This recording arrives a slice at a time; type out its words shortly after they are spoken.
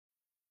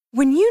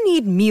When you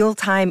need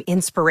mealtime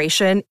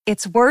inspiration,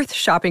 it's worth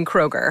shopping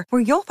Kroger,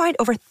 where you'll find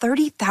over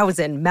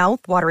 30,000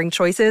 mouth-watering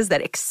choices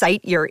that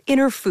excite your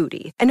inner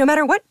foodie. And no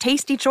matter what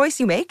tasty choice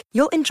you make,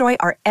 you'll enjoy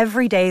our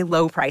everyday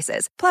low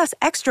prices, plus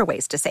extra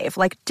ways to save,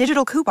 like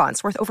digital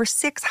coupons worth over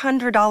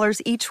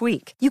 $600 each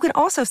week. You can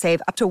also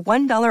save up to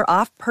 $1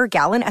 off per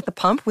gallon at the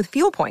pump with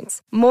fuel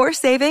points. More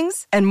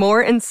savings and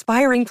more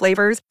inspiring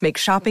flavors make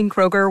shopping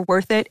Kroger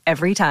worth it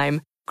every time.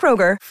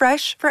 Kroger,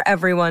 fresh for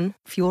everyone.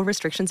 Fuel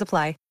restrictions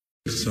apply.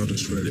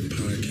 Celtics Ready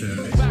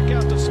podcast. Back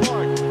out to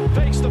Smart.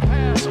 Fakes the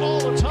pass all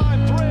the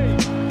time. Three.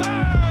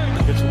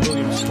 Bang! It's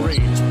Williams three.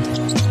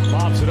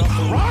 Lobs it up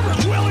for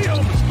Robert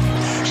Williams.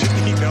 Should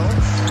he go?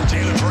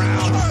 Taylor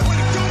Brown.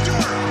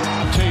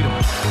 Tatum.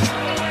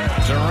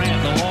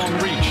 Durant, the long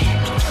reach.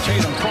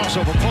 Tatum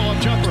crossover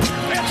pull-up jumper.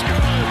 It's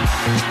good.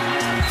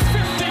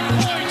 50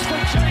 points for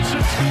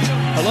Jason Tatum.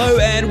 Hello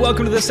and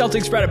welcome to the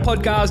Celtics Reddit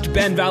podcast.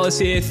 Ben Vallis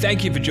here.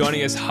 Thank you for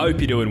joining us.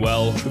 Hope you're doing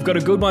well. We've got a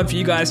good one for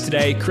you guys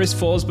today. Chris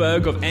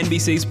Forsberg of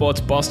NBC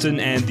Sports Boston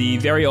and the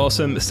very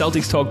awesome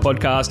Celtics Talk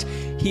podcast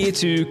here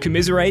to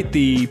commiserate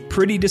the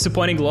pretty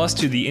disappointing loss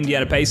to the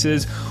Indiana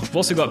Pacers. We've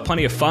also got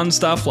plenty of fun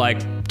stuff like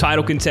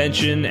title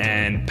contention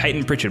and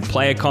Peyton Pritchard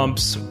player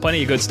comps.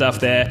 Plenty of good stuff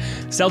there.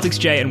 Celtics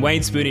Jay and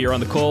Wayne Spooney are on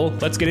the call.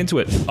 Let's get into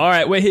it. All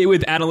right, we're here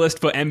with analyst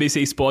for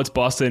NBC Sports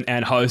Boston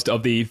and host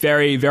of the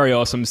very, very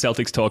awesome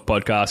Celtics Talk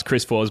podcast,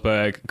 Chris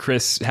Forsberg.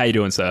 Chris, how you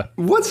doing, sir?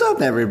 What's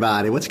up,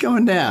 everybody? What's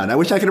going down? I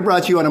wish I could have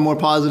brought you on a more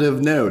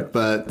positive note,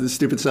 but the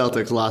stupid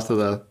Celtics lost to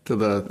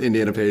the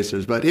Indiana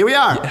Pacers. But here we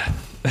are. Yeah.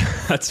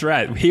 That's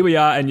right. Here we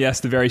are, and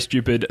yes, the very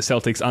stupid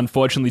Celtics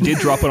unfortunately did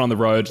drop it on the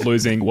road,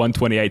 losing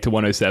 128 to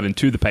 107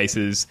 to the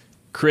Pacers.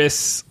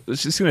 Chris, I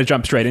was just going to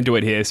jump straight into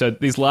it here. So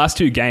these last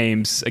two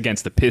games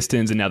against the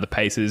Pistons and now the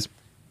Pacers,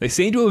 they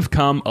seem to have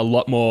come a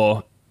lot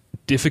more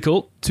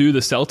difficult to the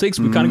Celtics.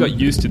 We kind of got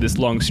used to this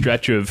long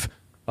stretch of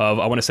I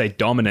want to say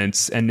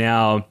dominance, and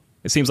now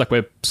it seems like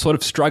we're sort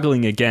of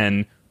struggling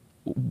again.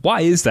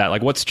 Why is that?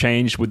 Like, what's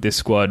changed with this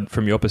squad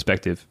from your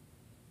perspective?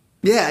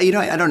 Yeah,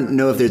 I don't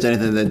know if there's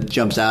anything that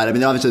jumps out. I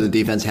mean, obviously the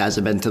defense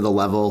hasn't been to the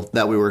level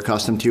that we were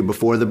accustomed to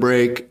before the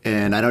break,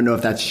 and I don't know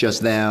if that's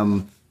just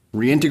them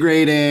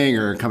reintegrating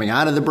or coming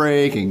out of the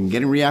break and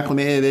getting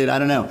reacclimated. I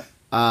don't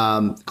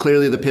know.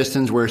 Clearly the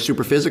Pistons were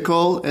super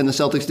physical, and the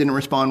Celtics didn't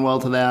respond well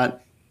to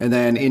that. And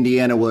then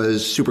Indiana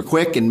was super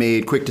quick and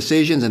made quick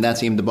decisions, and that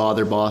seemed to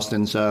bother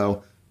Boston.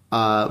 So,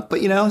 but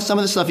some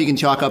of the stuff you can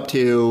chalk up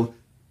to,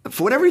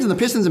 for whatever reason, the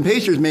Pistons and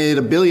Pacers made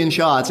a billion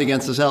shots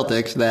against the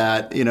Celtics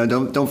that,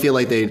 don't feel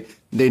like they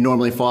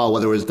normally fall,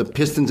 whether it was the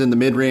Pistons in the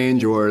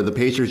mid-range or the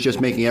Pacers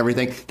just making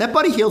everything. That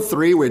Buddy Hield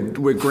three where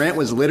Grant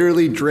was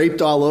literally draped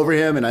all over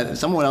him and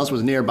someone else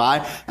was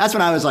nearby, that's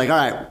when I was like, all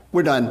right,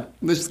 we're done.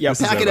 Let's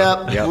pack it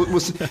up. Yep. We'll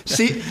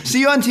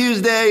see you on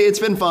Tuesday. It's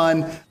been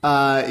fun.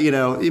 And you're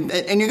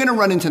going to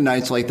run into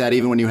nights like that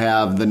even when you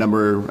have the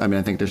number,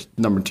 I think there's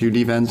number 2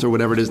 defense or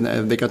whatever it is.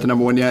 They got the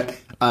number 1 yet.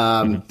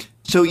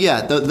 So,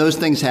 yeah, those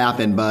things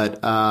happen,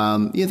 but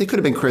they could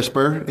have been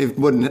crisper. It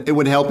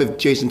would help if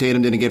Jason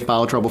Tatum didn't get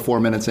foul trouble 4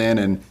 minutes in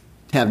and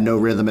have no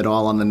rhythm at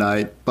all on the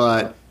night.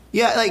 But,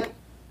 yeah,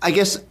 I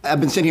guess I've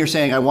been sitting here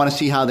saying I want to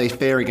see how they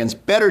fare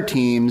against better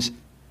teams,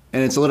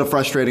 and it's a little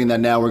frustrating that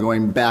now we're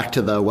going back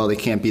to they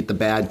can't beat the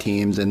bad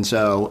teams. And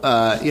so,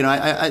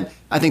 I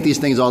think these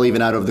things all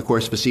even out over the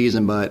course of a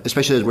season, but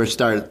especially as we're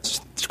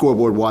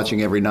scoreboard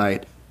watching every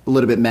night. A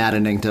little bit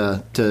maddening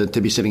to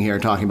be sitting here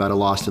talking about a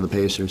loss to the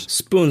Pacers.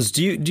 Spoons,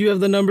 do you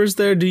have the numbers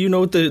there? Do you know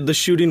what the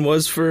shooting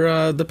was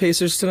for the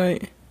Pacers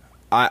tonight?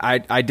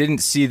 I didn't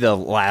see the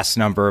last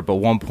number, but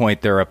 1 point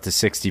they're up to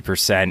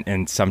 60%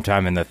 and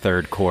sometime in the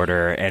third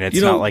quarter, and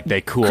it's not like they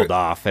cooled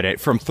off at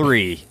it from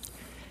 3.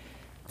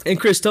 And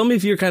Chris, tell me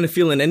if you're kind of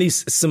feeling any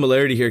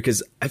similarity here,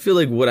 because I feel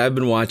like what I've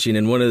been watching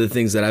and one of the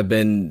things that I've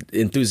been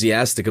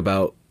enthusiastic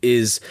about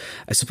is,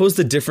 I suppose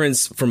the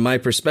difference from my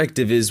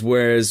perspective is,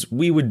 whereas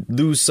we would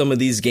lose some of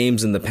these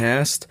games in the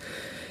past,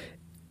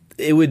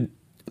 it would,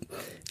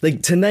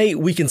 like tonight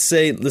we can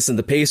say, listen,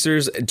 the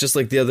Pacers, just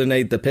like the other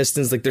night, the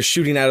Pistons, like they're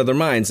shooting out of their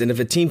minds. And if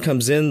a team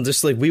comes in,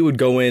 just like we would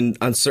go in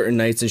on certain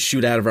nights and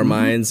shoot out of our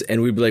minds,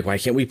 and we'd be like, why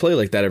can't we play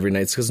like that every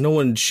night? It's because no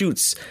one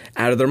shoots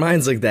out of their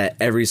minds like that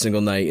every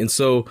single night. And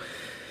so,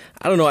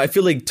 I don't know, I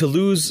feel like to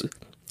lose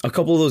a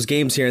couple of those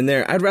games here and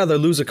there, I'd rather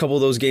lose a couple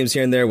of those games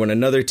here and there when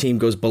another team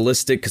goes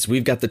ballistic because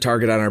we've got the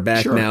target on our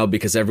back now,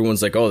 because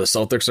everyone's like, oh, the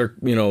Celtics are,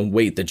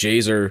 wait, the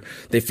Jays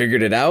they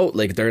figured it out.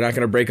 Like, they're not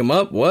going to break them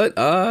up. What?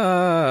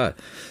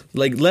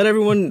 Like, let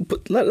everyone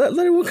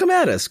come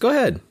at us. Go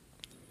ahead.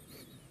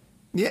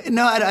 Yeah,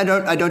 no,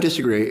 I don't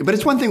disagree. But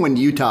it's one thing when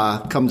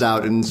Utah comes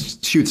out and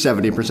shoots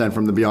 70%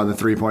 from beyond the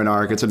 3-point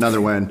arc. It's another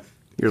when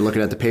you're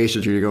looking at the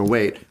Pacers or you go,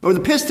 wait. Or the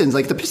Pistons.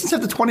 Like, the Pistons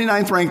have the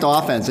 29th ranked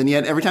offense, and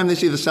yet every time they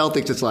see the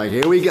Celtics, it's like,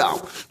 here we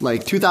go.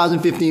 Like,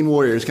 2015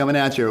 Warriors coming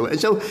at you. And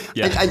so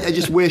I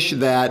just wish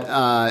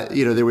that,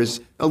 there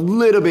was a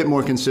little bit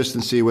more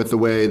consistency with the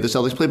way the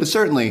Celtics play. But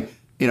certainly,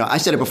 I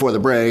said it before the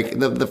break,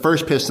 the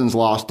first Pistons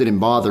loss didn't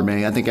bother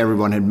me. I think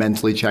everyone had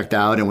mentally checked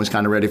out and was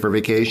kind of ready for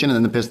vacation, and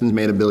then the Pistons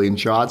made a billion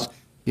shots.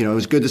 it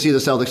was good to see the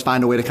Celtics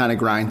find a way to kind of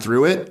grind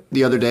through it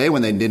the other day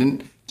when they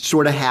didn't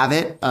sort of have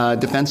it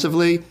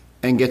defensively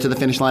and get to the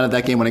finish line of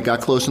that game when it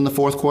got close in the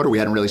fourth quarter. We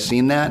hadn't really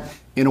seen that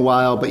in a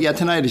while. But yeah,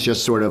 tonight is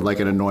just sort of like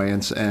an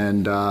annoyance.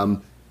 And,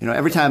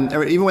 every time,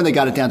 even when they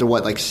got it down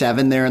to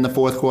 7 there in the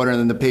fourth quarter, and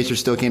then the Pacers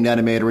still came down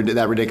and made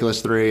that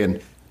ridiculous 3.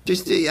 And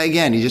just,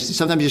 again,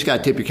 sometimes you just got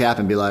to tip your cap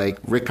and be like,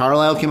 Rick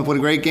Carlisle came up with a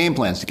great game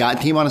plan. Got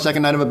a team on a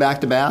second night of a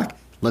back-to-back.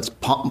 Let's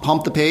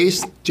pump the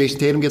pace. Jason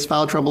Tatum gets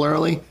foul trouble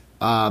early.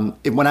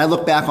 When I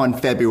look back on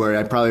February,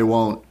 I'll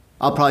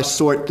probably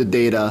sort the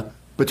data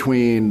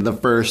between the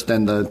 1st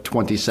and the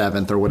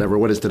 27th or whatever.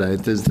 What is today?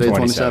 Is today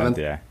 27th?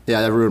 Yeah. Yeah,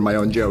 I ruined my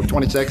own joke.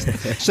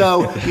 26th.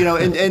 So,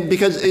 and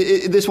because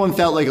this one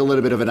felt like a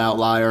little bit of an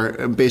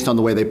outlier based on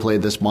the way they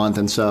played this month.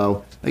 And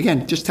so,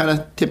 again, just kind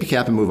of tip your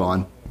cap and move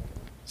on.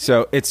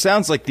 So it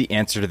sounds like the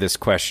answer to this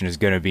question is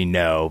going to be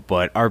no,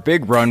 but our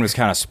big run was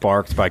kind of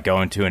sparked by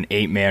going to an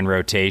 8-man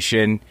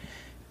rotation.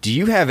 Do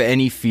you have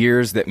any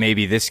fears that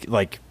maybe this,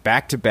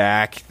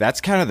 back-to-back,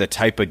 that's kind of the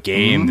type of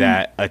game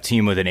that a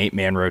team with an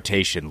 8-man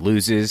rotation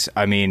loses?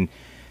 I mean,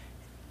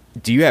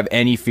 do you have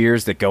any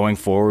fears that going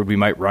forward we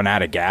might run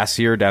out of gas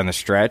here down the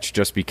stretch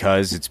just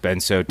because it's been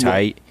so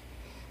tight?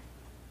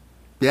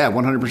 Yeah,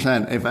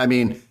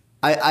 100%.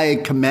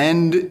 I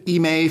commend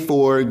Ime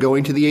for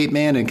going to the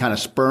 8-man and kind of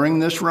spurring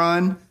this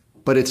run,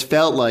 but it's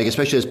felt like,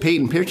 especially as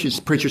Peyton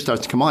Pritchard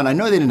starts to come on, I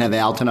know they didn't have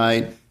Al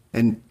tonight,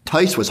 and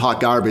Tice was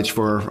hot garbage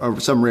for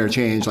some rare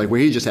change, where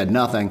he just had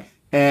nothing.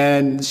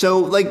 And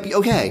so,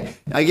 okay,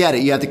 I get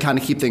it. You have to kind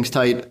of keep things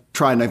tight,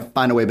 trying to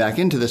find a way back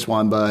into this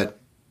one. But,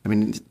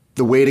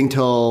 the waiting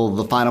till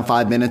the final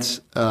 5 minutes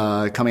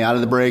coming out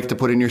of the break to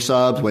put in your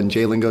subs when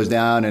Jalen goes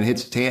down and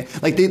hits his hand.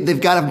 They've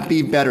got to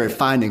be better at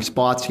finding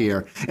spots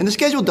here. And the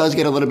schedule does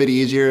get a little bit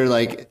easier.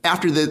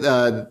 After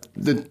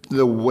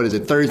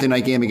the Thursday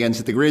night game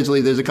against the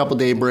Grizzlies, there's a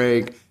couple-day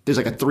break. There's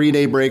a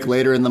 3-day break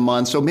later in the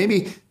month. So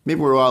maybe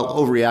we're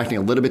all overreacting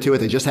a little bit to it.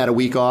 They just had a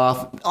week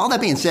off. All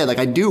that being said,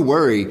 I do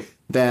worry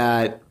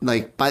that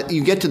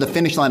you get to the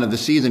finish line of the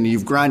season and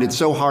you've grinded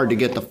so hard to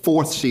get the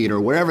 4th seed or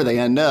wherever they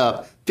end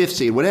up, 5th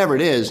seed, whatever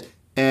it is,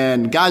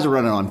 and guys are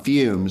running on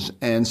fumes.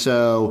 And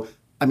so,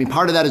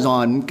 part of that is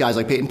on guys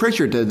like Peyton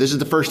Pritchard. This is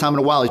the first time in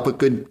a while he's put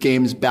good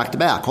games back to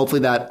back.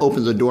 Hopefully that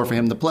opens the door for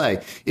him to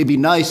play. It'd be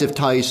nice if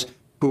Tice,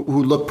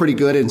 who looked pretty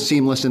good and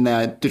seamless in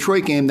that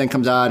Detroit game, then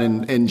comes out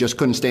and just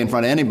couldn't stay in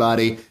front of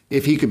anybody,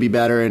 if he could be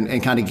better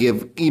and kind of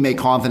give Ime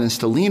confidence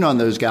to lean on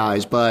those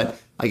guys. But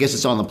I guess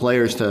it's on the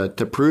players to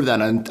prove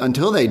that. And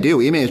until they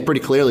do, Ime has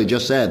pretty clearly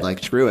just said,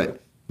 screw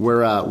it.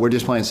 We're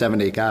just playing 7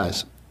 to 8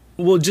 guys.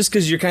 Well, just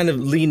because you're kind of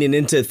leaning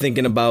into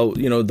thinking about,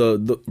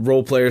 the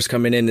role players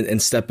coming in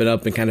and stepping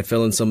up and kind of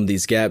filling some of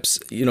these gaps,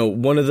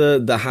 one of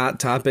the hot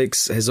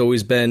topics has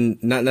always been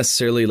not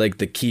necessarily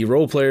the key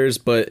role players,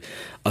 but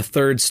a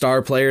third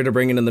star player to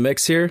bring into the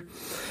mix here.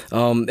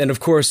 And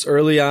of course,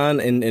 early on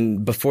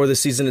and before the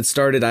season had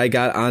started, I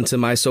got onto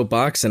my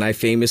soapbox and I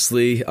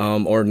famously,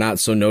 or not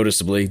so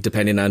noticeably,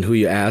 depending on who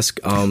you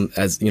ask,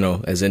 as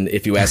in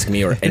if you ask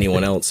me or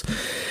anyone else.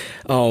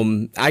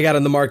 I got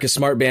on the Marcus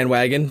Smart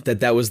bandwagon.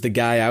 That was the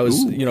guy I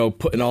was,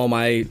 putting all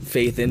my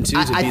faith into.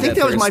 I think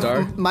that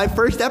was my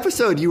first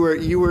episode. You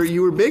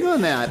were big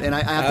on that, and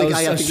I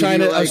was trying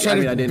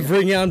to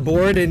bring you on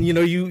board, and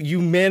you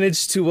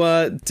managed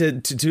to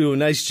do a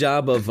nice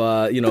job of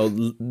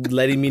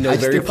letting me know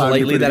very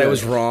politely that I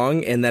was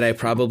wrong and that I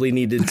probably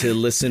needed to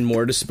listen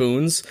more to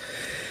Spoons.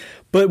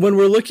 But when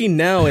we're looking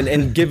now,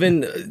 and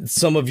given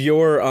some of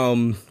your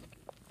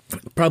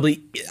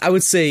probably, I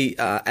would say,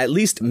 at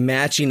least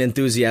matching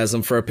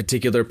enthusiasm for a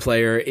particular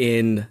player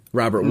in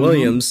Robert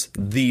Williams,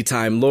 the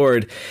Time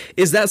Lord.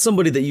 Is that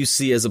somebody that you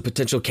see as a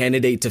potential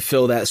candidate to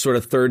fill that sort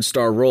of third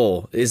star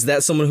role? Is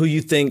that someone who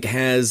you think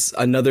has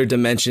another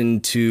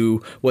dimension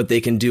to what they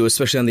can do,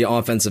 especially on the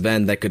offensive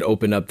end, that could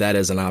open up that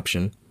as an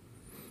option?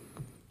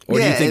 Or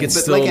do you think it's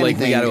still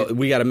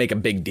we got to make a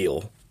big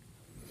deal?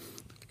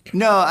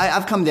 No,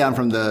 I've come down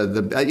from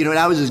and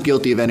I was as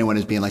guilty of anyone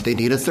as being they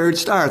need a third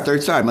star.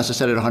 I must have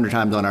said it 100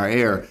 times on our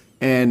air.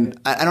 And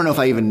I don't know if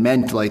I even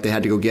meant they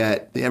had to go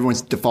get, everyone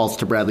defaults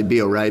to Bradley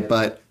Beal, right?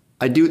 But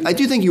I do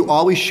think you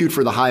always shoot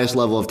for the highest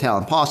level of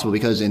talent possible,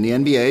 because in the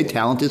NBA,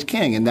 talent is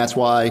king. And that's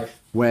why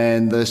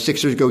when the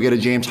Sixers go get a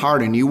James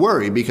Harden, you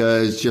worry,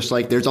 because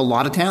there's a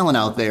lot of talent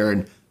out there.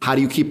 And how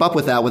do you keep up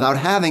with that without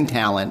having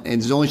talent? And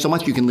there's only so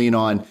much you can lean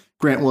on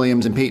Grant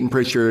Williams and Peyton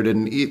Pritchard,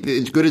 and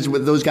as good as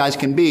those guys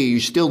can be,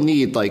 you still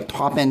need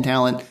top-end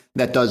talent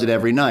that does it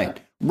every night.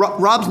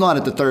 Rob's not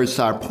at the third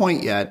star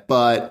point yet,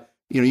 but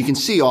you can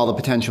see all the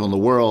potential in the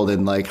world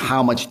and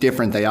how much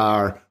different they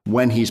are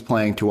when he's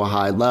playing to a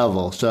high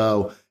level.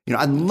 So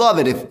I'd love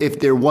it if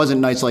there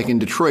wasn't nights like in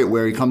Detroit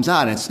where he comes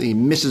out and he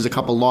misses a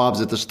couple lobs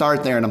at the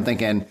start there, and I'm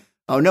thinking,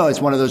 oh no, it's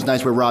one of those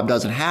nights where Rob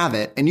doesn't have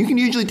it, and you can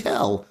usually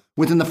tell.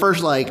 Within the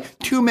first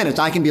 2 minutes,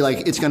 I can be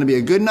it's going to be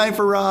a good night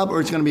for Rob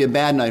or it's going to be a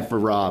bad night for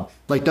Rob.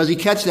 Does he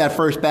catch that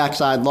first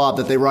backside lob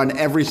that they run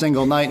every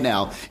single night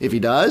now? If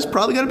he does,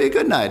 probably going to be a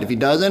good night. If he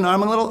doesn't,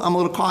 I'm a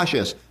little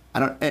cautious.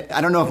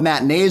 I don't know if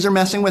matinees are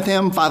messing with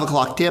him, 5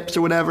 o'clock tips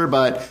or whatever,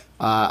 but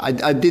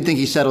I did think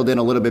he settled in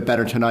a little bit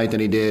better tonight than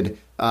he did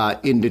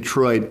in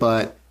Detroit.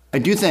 But I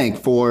do think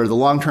for the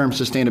long-term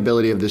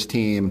sustainability of this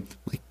team,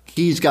 like,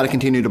 he's got to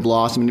continue to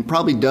blossom, and he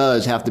probably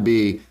does have to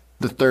be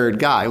the third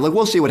guy. Like,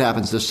 we'll see what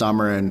happens this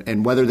summer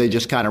and whether they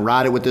just kind of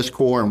ride it with this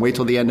core and wait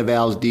till the end of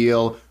Al's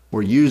deal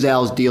or use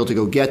Al's deal to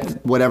go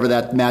get whatever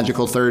that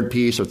magical third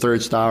piece or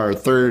third star or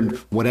third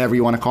whatever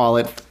you want to call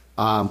it,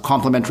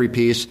 complementary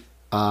piece.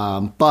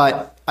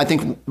 But I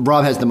think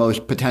Rob has the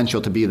most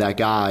potential to be that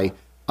guy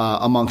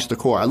amongst the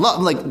core. I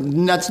love, like,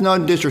 that's no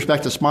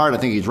disrespect to Smart. I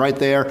think he's right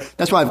there.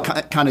 That's why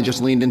I've kind of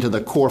just leaned into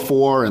the core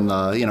four and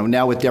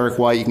now with Derek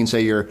White, you can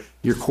say your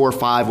core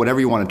five,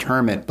 whatever you want to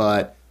term it.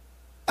 But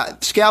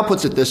Scal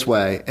puts it this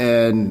way,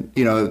 and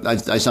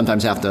I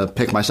sometimes have to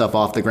pick myself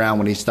off the ground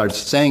when he starts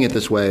saying it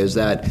this way, is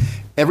that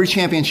every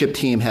championship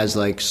team has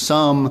like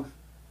some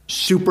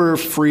super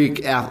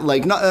freak,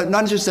 like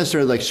not just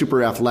necessarily like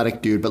super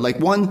athletic dude, but like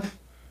one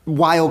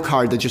wild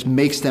card that just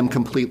makes them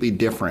completely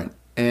different.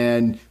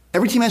 And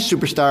every team has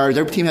superstars,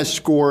 every team has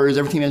scorers,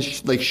 every team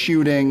has like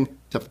shooting,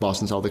 except for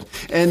Boston Celtics.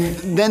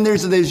 And then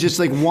there's just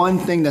like one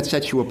thing that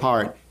sets you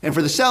apart. And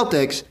for the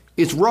Celtics,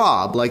 it's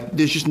Rob. Like,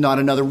 there's just not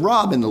another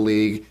Rob in the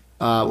league,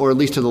 or at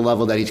least to the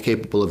level that he's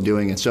capable of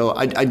doing it. So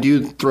I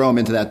do throw him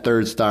into that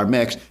third star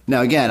mix.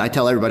 Now, again, I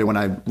tell everybody when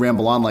I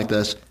ramble on like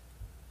this,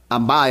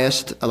 I'm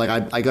biased. Like,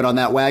 I got on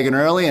that wagon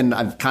early, and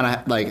I've kind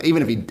of, like,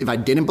 even if I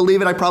didn't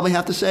believe it, I'd probably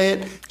have to say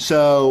it.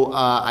 So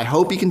I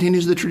hope he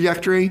continues the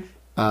trajectory.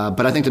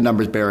 But I think the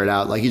numbers bear it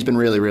out. Like, he's been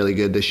really, really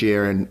good this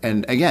year.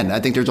 And again, I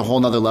think there's a whole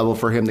nother level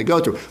for him to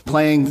go through.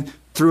 Playing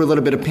through a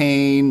little bit of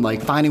pain,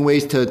 like finding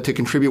ways to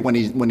contribute when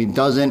he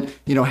doesn't,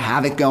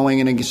 have it going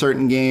in a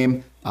certain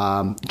game.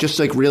 Just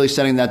like really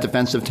setting that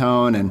defensive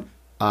tone and,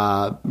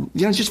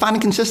 just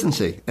finding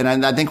consistency.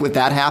 And I think if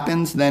that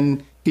happens,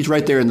 then he's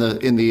right there in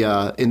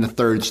the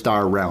third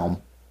star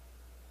realm.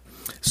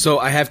 So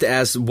I have to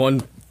ask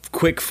one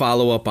quick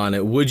follow up on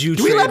it. Would you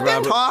do trade we let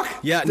Robert? Ben talk?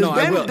 Yeah, no,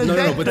 I will.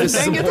 No, but this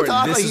is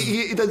important.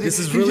 This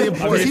is really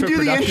important. Does he do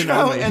the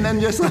intro and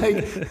then just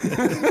like?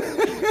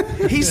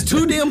 He's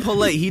too damn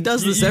polite. He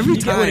does this every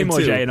time. Any more,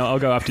 Jay, and I'll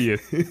go after you.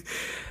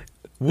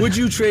 Would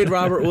you trade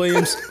Robert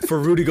Williams for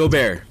Rudy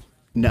Gobert?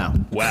 No.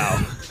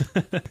 Wow.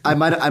 I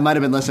might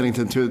have been listening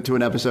to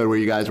an episode where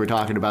you guys were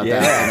talking about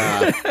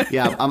that.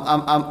 And,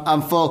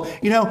 I'm full.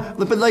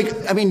 But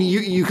like, I mean,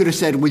 you could have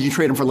said, would you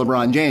trade him for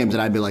LeBron James?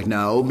 And I'd be like,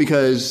 no,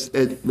 because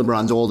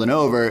LeBron's old and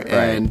over, right.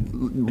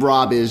 And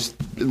Rob is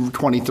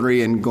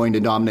 23 and going to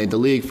dominate the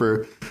league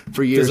for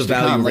years to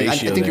come. Like, I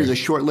think there's a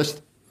short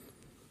list.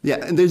 Yeah,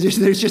 and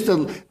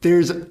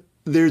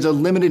there's a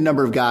limited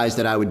number of guys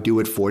that I would do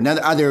it for. Now,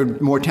 are there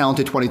more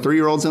talented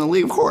 23-year-olds in the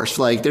league? Of course.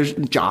 Like, there's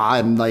Ja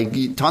and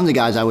like tons of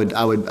guys I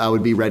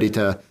would be ready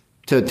to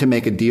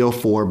make a deal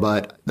for.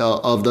 But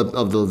of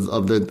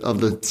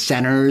the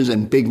centers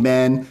and big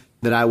men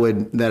that I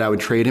would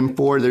trade him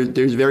for,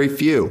 there's very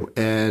few.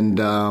 And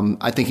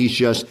I think he's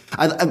just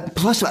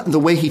plus the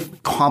way he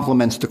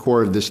complements the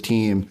core of this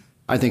team,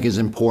 I think is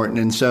important.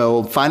 And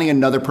so finding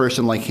another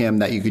person like him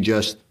that you could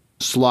just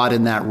slot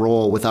in that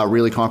role without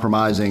really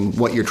compromising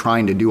what you're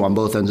trying to do on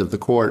both ends of the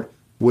court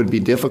would be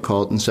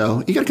difficult. And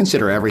so you got to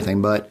consider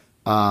everything. But,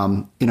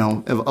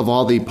 of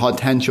all the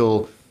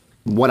potential,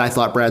 what I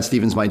thought Brad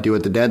Stevens might do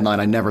at the deadline,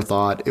 I never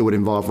thought it would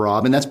involve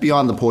Rob. And that's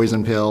beyond the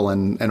poison pill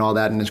and all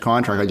that in his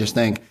contract. I just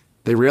think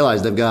they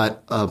realize they've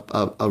got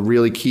a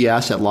really key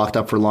asset locked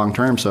up for long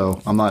term.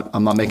 So I'm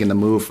not making the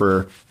move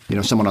for,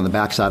 someone on the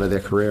backside of their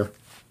career.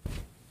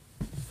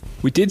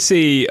 We did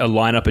see a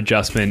lineup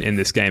adjustment in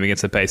this game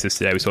against the Pacers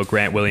today. We saw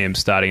Grant Williams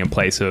starting in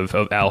place of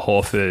Al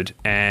Horford.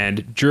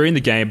 And during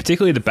the game,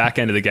 particularly the back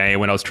end of the game,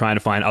 when I was trying to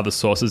find other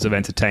sources of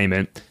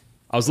entertainment,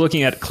 I was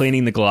looking at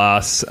cleaning the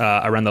glass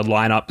around the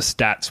lineup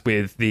stats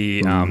with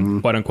the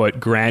quote-unquote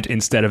Grant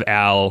instead of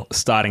Al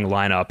starting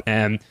lineup.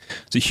 And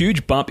it's a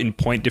huge bump in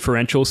point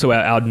differential. So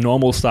our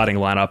normal starting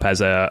lineup has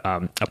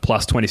a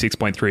plus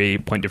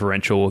 26.3 point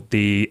differential.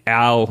 The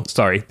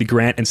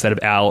Grant instead of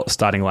Al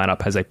starting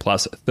lineup has a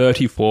plus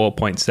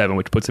 34.7,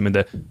 which puts him in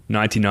the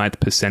 99th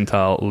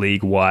percentile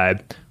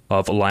league-wide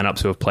of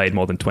lineups who have played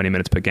more than 20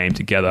 minutes per game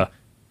together.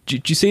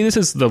 Do you see this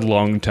as the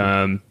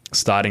long-term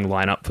starting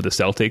lineup for the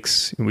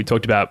Celtics? We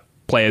talked about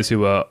players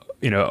who are,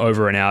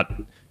 over and out.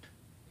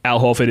 Al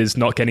Horford is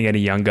not getting any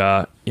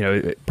younger.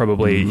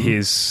 Probably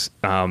his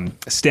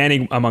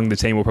standing among the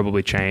team will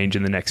probably change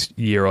in the next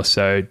year or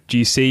so. Do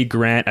you see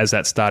Grant as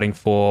that starting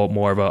for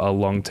more of a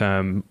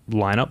long-term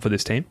lineup for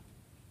this team?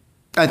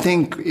 I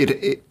think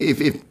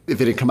if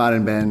it had come out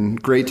and been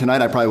great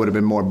tonight, I probably would have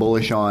been more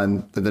bullish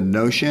on the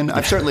notion.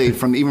 I've certainly,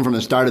 even from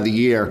the start of the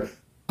year,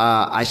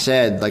 I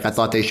said, I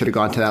thought they should have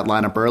gone to that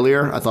lineup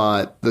earlier. I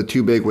thought the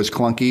too big was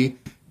clunky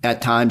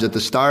at times at the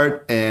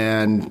start.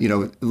 And,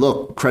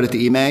 look, credit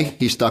to Ime.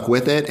 He stuck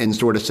with it and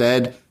sort of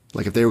said,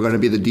 if they were going to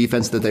be the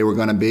defense that they were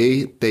going to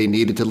be, they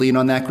needed to lean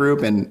on that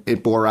group, and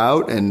it bore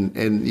out.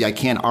 And I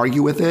can't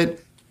argue with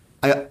it.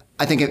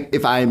 I think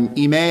if I'm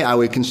Ime, I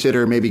would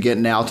consider maybe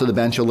getting Al to the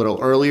bench a little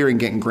earlier and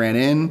getting Grant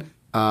in.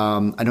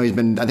 I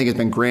think it's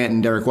been Grant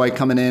and Derek White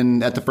coming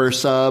in at the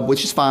first sub,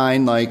 which is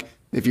fine. Like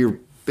if you're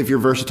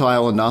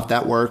versatile enough,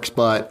 that works.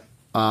 But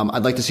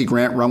I'd like to see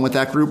Grant run with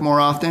that group more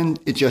often.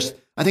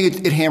 I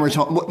think it hammers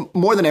home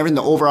more than everything.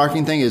 The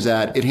overarching thing is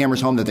that it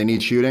hammers home that they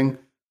need shooting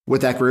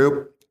with that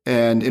group.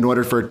 And in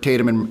order for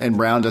Tatum and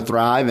Brown to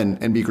thrive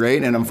and be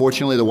great. And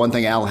unfortunately, the one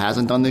thing Al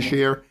hasn't done this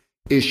year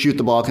is shoot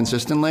the ball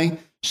consistently.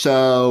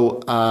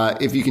 So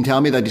if you can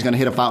tell me that he's going to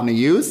hit a fountain of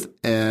youth,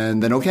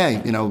 and then okay,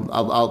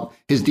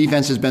 his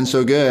defense has been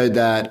so good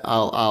that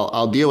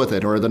I'll deal with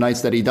it. Or the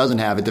nights that he doesn't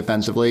have it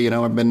defensively,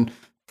 have been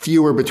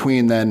fewer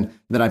between than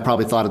I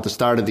probably thought at the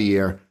start of the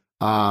year.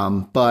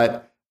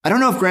 But I don't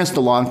know if Grant's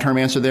the long-term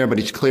answer there, but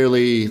he's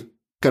clearly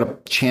got a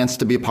chance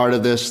to be a part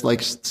of this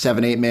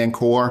 7-8 man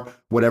core,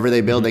 whatever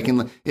they build.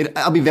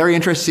 I'll be very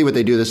interested to see what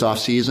they do this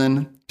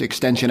offseason.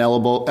 Extension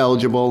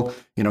eligible.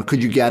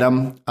 Could you get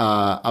him?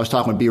 I was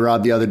talking with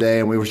B-Rob the other day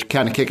and we were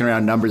kind of kicking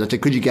around numbers. I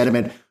said, could you get him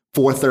at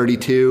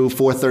 432,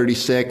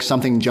 436,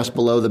 something just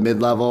below the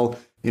mid-level?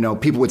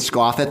 People would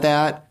scoff at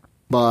that.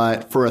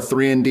 But for a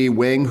 3-and-D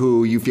wing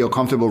who you feel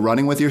comfortable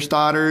running with your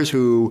starters,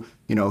 who,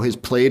 has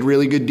played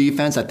really good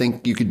defense, I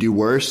think you could do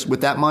worse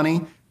with that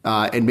money.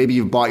 And maybe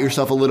you've bought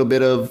yourself a little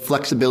bit of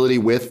flexibility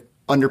with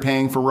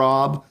underpaying for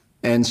Rob.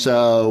 And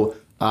so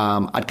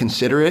I'd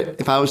consider it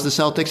if I was the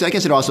Celtics. I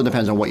guess it also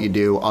depends on what you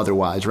do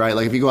otherwise, right?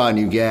 Like if you go out and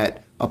you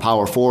get a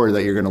power forward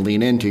that you're going to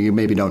lean into, you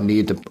maybe don't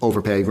need to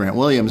overpay Grant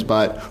Williams,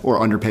 or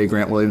underpay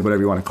Grant Williams,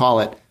 whatever you want to call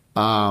it.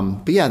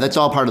 But yeah, that's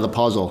all part of the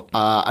puzzle.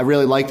 I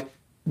really liked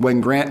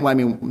when Grant,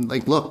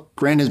 look,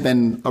 Grant has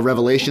been a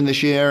revelation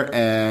this year,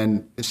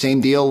 and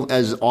same deal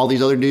as all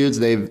these other dudes.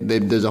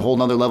 There's a whole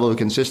nother level of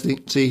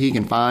consistency he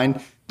can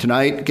find.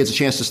 Tonight gets a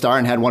chance to start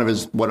and had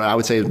what I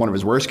would say is one of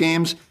his worst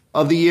games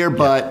of the year.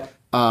 Yeah.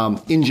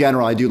 But in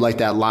general, I do like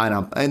that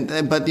lineup.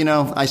 But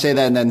I say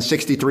that, and then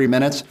 63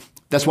 minutes.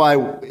 That's why,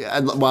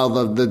 while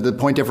the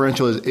point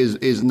differential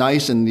is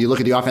nice, and you look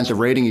at the offensive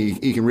rating,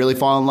 you can really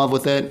fall in love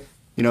with it.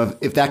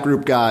 If that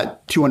group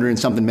got 200 and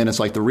something minutes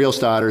like the real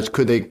starters,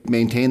 could they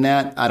maintain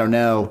that? I don't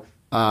know.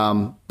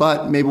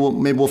 But maybe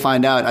we'll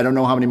find out. I don't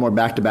know how many more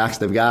back-to-backs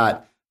they've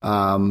got.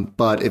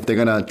 But if they're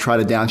going to try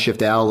to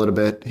downshift Al a little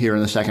bit here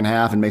in the second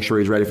half and make sure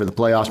he's ready for the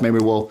playoffs, maybe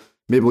we'll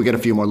get a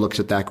few more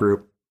looks at that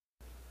group.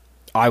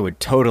 I would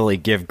totally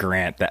give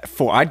Grant that.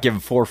 I'd give him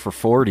 4 for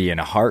 40 in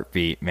a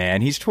heartbeat,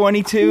 man. He's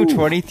 22,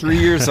 23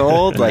 years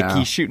old. Like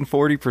he's shooting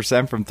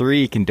 40% from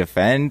three. He can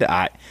defend.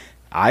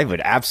 I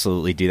would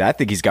absolutely do that. I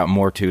think he's got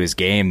more to his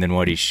game than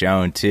what he's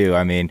shown, too.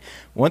 I mean,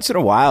 once in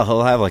a while,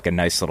 he'll have like a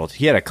nice little...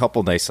 He had a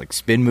couple nice like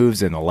spin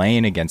moves in the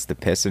lane against the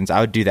Pistons.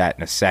 I would do that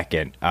in a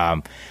second.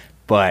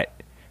 But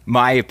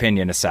my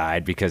opinion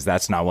aside, because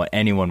that's not what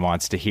anyone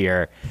wants to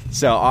hear.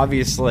 So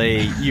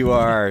obviously, you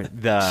are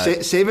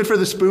the... Save it for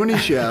the Spoonie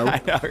show.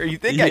 I know. You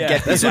think I'd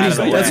get this that's out of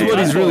the way. That's what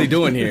he's really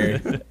doing here.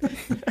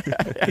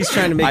 He's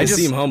trying to make it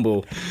seem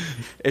humble.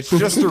 It's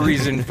just a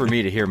reason for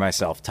me to hear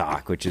myself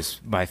talk, which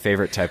is my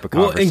favorite type of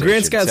conversation. Well, and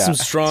Grant's got some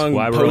strong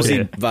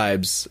Posey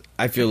vibes,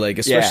 I feel like,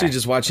 especially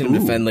just watching him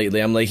defend lately.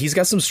 I'm like, he's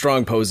got some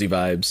strong Posey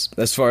vibes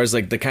as far as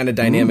like the kind of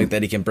dynamic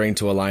that he can bring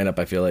to a lineup,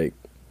 I feel like.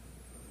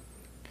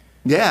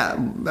 Yeah.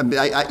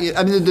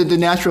 I mean, the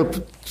natural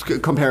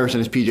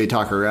comparison is PJ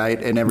Tucker, right?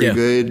 And every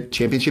good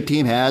championship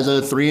team has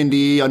a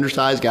 3-and-D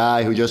undersized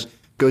guy who just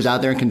goes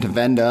out there and can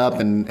defend up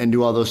and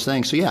do all those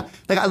things. So yeah,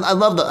 like I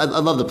love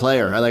the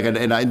player. I like it,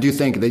 and I do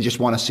think they just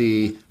want to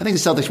see. I think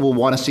the Celtics will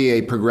want to see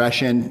a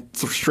progression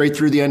straight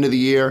through the end of the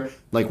year.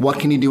 Like what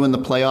can he do in the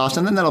playoffs,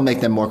 and then that'll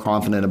make them more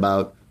confident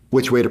about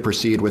which way to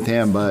proceed with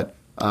him. But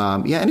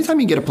anytime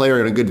you get a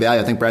player at a good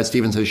value, I think Brad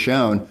Stevens has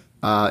shown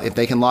if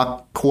they can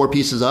lock core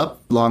pieces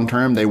up long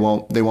term, they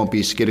won't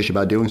be skittish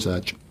about doing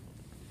such.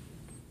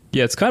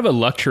 Yeah, it's kind of a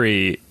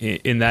luxury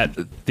in that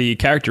the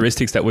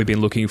characteristics that we've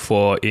been looking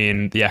for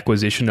in the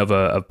acquisition of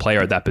a player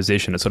at that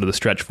position, at sort of the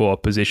stretch four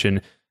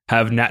position,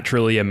 have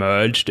naturally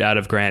emerged out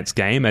of Grant's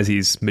game as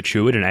he's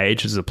matured and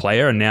aged as a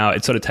player. And now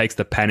it sort of takes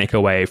the panic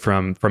away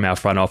from our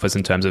front office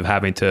in terms of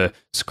having to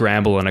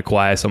scramble and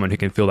acquire someone who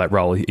can fill that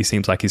role. He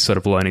seems like he's sort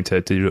of learning to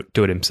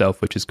do it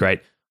himself, which is great.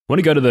 I want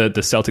to go to the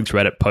Celtics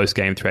Reddit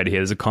post-game thread here.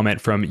 There's a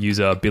comment from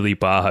user Billy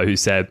Baja who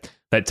said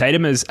that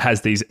Tatum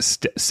has these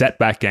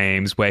setback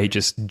games where he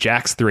just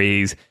jacks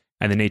threes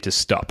and they need to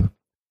stop.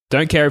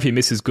 Don't care if he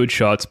misses good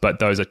shots, but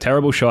those are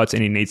terrible shots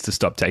and he needs to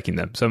stop taking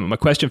them. So my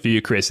question for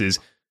you, Chris, is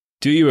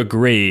do you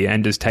agree,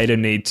 and does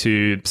Tatum need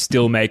to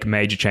still make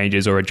major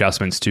changes or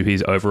adjustments to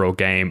his overall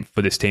game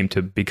for this team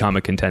to become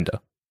a contender?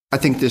 I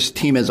think this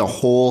team as a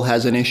whole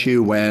has an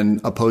issue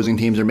when opposing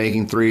teams are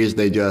making threes.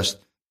 They just...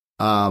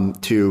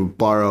 to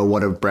borrow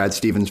one of Brad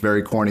Stevens'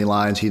 very corny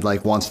lines, he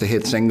wants to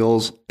hit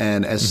singles,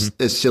 and as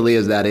silly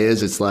as that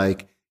is, it's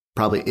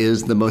probably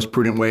is the most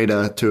prudent way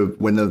to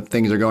when the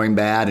things are going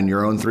bad and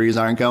your own threes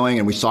aren't going.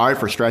 And we saw it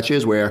for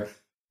stretches where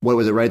what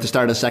was it, right at the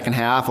start of the second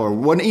half? Or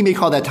when Ime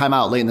called that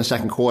timeout late in the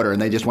second quarter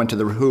and they just went to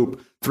the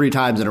hoop 3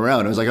 times in a row.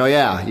 And it was like, oh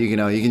yeah, you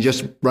can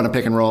just run a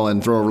pick and roll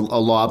and throw a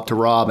lob to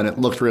Rob and it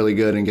looks really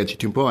good and gets you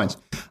 2 points.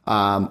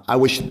 I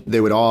wish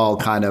they would all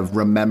kind of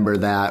remember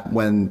that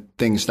when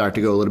things start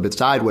to go a little bit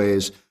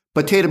sideways.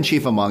 But Tatum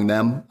chief among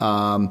them.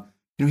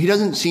 He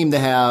doesn't seem to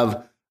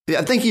have,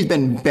 I think he's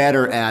been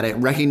better at it,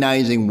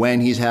 recognizing when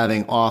he's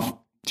having off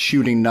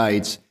shooting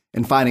nights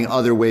and finding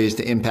other ways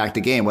to impact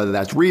the game, whether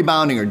that's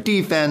rebounding or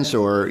defense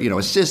or,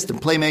 assist and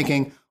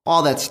playmaking,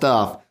 all that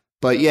stuff.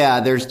 But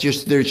yeah, there's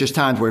just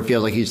times where it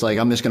feels like he's like,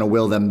 I'm just going to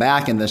will them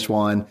back in this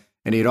one.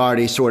 And he'd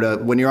already sort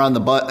of, when you're on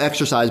the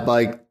exercise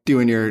bike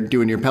doing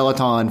your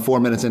Peloton 4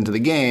 minutes into the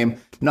game,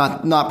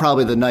 not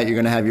probably the night you're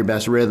going to have your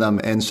best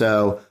rhythm. And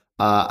so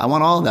I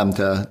want all of them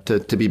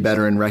to be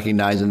better in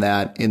recognizing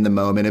that in the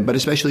moment, but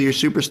especially your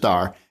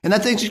superstar. And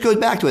that thing just goes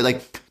back to it.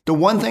 Like the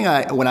one thing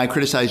when I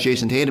criticize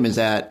Jason Tatum is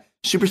that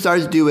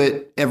superstars do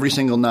it every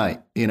single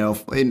night,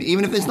 and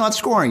even if it's not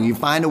scoring, you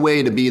find a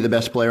way to be the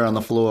best player on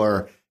the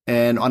floor.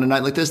 And on a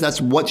night like this,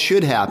 that's what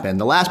should happen.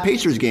 The last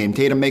Pacers game,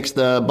 Tatum makes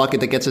the bucket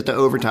that gets it to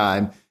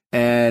overtime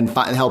and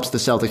helps the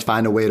Celtics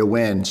find a way to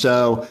win.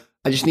 So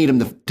I just need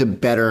him to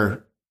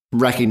better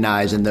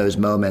recognize in those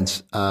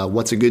moments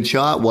what's a good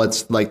shot,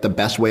 what's like the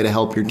best way to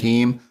help your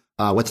team,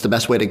 what's the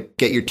best way to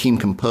get your team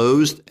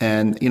composed.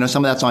 And,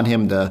 some of that's on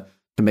him to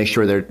make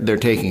sure they're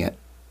taking it,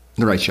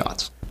 the right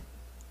shots.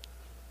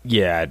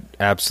 Yeah,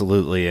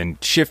 absolutely.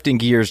 And shifting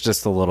gears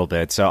just a little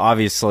bit. So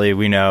obviously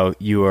we know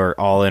you are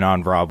all in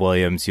on Rob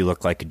Williams. You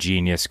look like a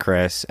genius,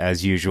 Chris,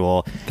 as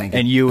usual. Thank you.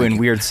 And you and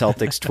Weird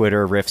Celtics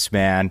Twitter riffs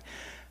man.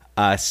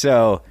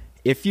 So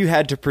if you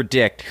had to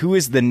predict who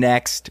is the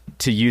next,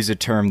 to use a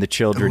term the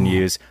children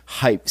use,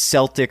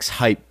 Celtics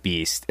hype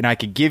beast, and I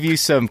could give you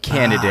some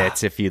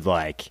candidates if you'd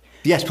like.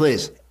 Yes,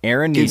 please.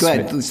 Aaron Nesmith. Go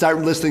ahead. Start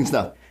listing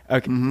stuff.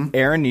 Okay. Mm-hmm.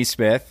 Aaron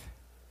Nesmith.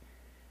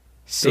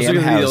 Those are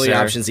going to be the only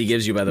options he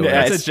gives you, by the way.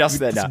 Yeah, it's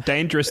a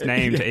dangerous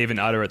name to even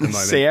utter at the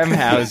moment. Sam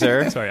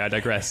Hauser. Sorry, I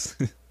digress.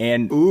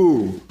 And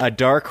a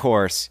dark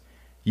horse,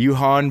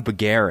 Johan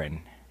Begarin.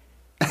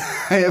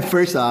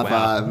 First off,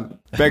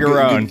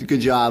 Begaron.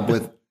 Good job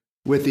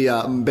with the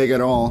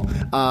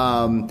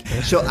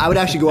Begaron. So I would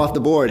actually go off the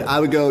board. I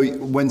would go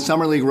when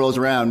Summer League rolls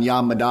around.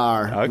 Yam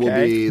Madar will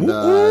be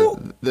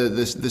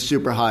the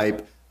super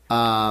hype.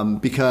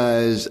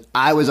 Because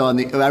I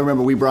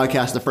remember we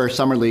broadcast the first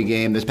Summer League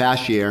game this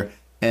past year,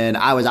 and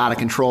I was out of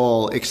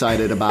control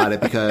excited about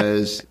it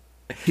because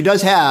he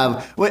does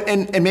have,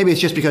 and maybe it's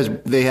just because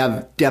they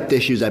have depth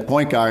issues at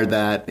point guard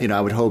that,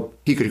 I would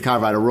hope he could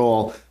carve out a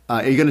role.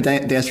 Are you going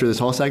to dance through this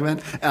whole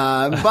segment?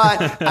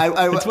 But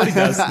That's what he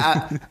does.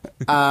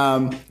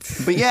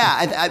 But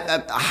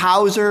yeah,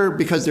 Hauser,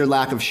 because their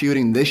lack of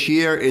shooting this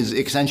year is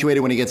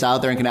accentuated when he gets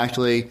out there and can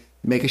actually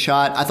make a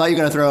shot. I thought you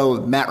were going to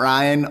throw Matt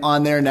Ryan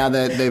on there now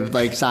that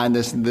they've signed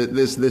this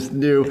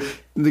new,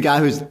 the guy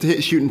who's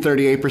shooting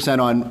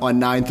 38% on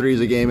 9 threes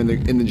a game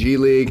in the G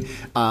League.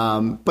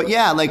 But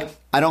yeah,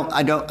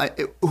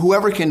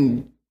 whoever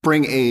can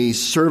bring a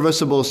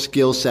serviceable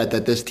skill set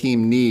that this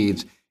team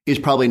needs is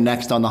probably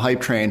next on the hype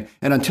train.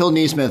 And until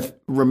Nesmith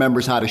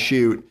remembers how to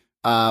shoot,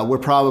 we're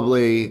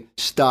probably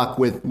stuck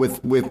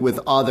with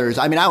others.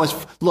 I mean,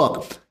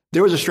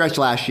 there was a stretch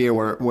last year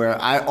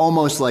where I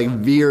almost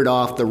veered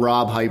off the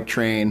Rob hype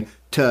train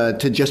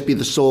to just be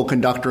the sole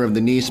conductor of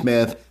the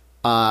Nesmith.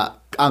 I'm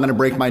going to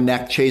break my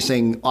neck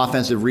chasing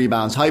offensive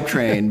rebounds hype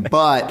train.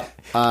 But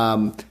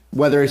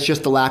whether it's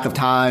just the lack of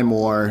time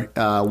or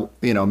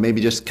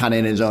maybe just kind of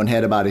in his own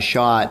head about his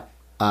shot,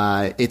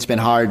 it's been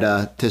hard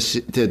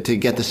to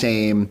get the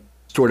same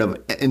sort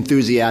of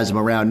enthusiasm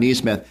around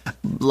Nesmith.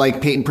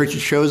 Like Peyton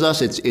Pritchard shows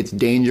us, it's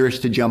dangerous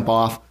to jump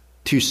off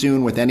too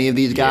soon with any of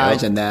these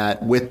guys, and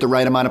that with the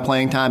right amount of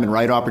playing time and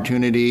right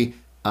opportunity,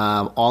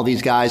 all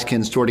these guys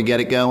can sort of get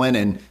it going.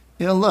 And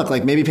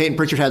maybe Peyton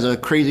Pritchard has a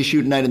crazy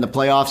shooting night in the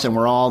playoffs, and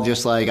we're all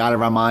just out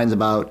of our minds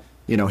about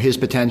his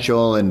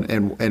potential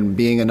and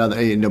being another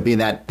being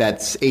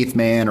that eighth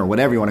man or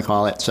whatever you want to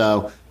call it.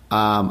 So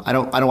I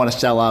don't want to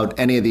sell out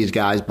any of these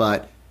guys,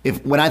 but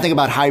when I think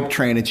about hype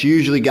train, it's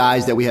usually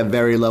guys that we have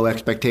very low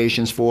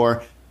expectations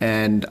for.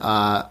 And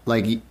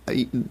the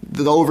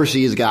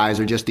overseas guys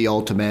are just the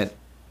ultimate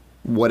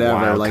whatever.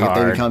 Wild if they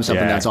card. become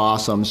something that's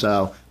awesome.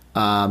 So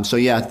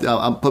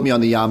put me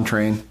on the Yam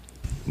train.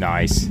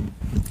 Nice.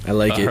 I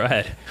like it. All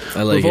right.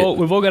 I like it.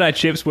 We've all got our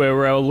chips where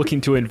we're all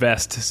looking to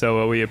invest,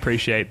 so we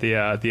appreciate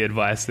the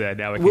advice there.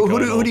 Now we can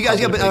who do you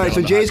guys got? All right,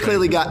 so Jay's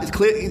clearly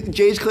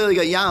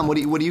got Yam. What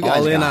do you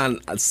guys all in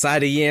got? on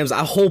side of yams,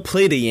 a whole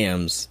plate of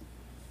yams.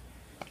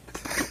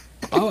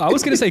 Oh, I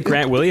was going to say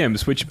Grant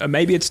Williams, which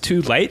maybe it's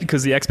too late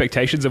because the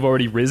expectations have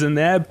already risen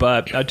there,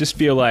 but I just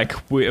feel like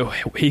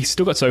he's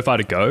still got so far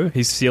to go.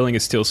 His ceiling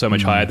is still so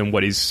much higher than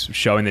what he's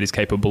showing that he's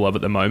capable of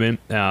at the moment.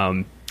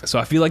 So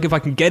I feel like if I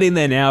can get in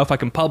there now, if I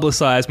can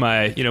publicize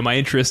my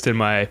interest and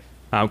my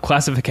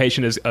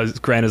classification as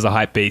Grant as a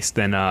hype beast,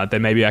 then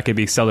maybe I could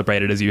be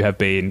celebrated as you have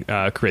been,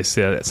 Chris,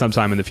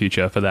 sometime in the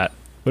future for that.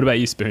 What about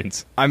you,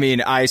 Spoons? I mean,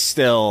 I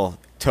still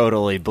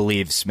totally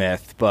believe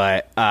Smith,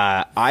 but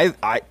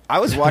I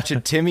was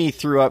watching Timmy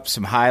threw up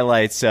some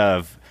highlights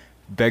of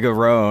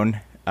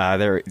Begarone.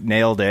 They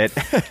nailed it.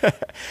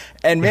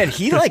 And man,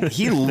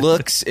 he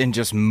looks and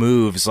just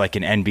moves like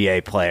an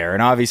NBA player.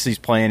 And obviously he's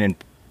playing in,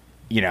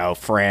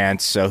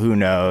 France, so who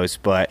knows?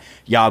 But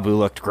Yabu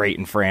looked great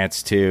in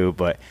France too.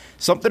 But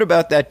something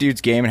about that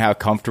dude's game and how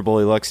comfortable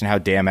he looks and how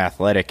damn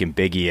athletic and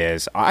big he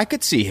is, I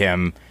could see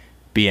him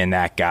being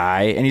that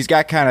guy. And he's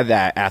got kind of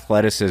that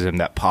athleticism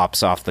that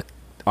pops off the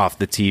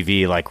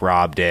TV like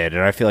Rob did.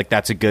 And I feel like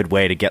that's a good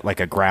way to get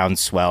like a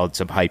groundswell and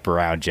some hype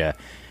around you.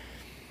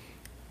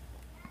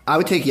 I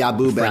would take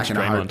Yabu back in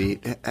a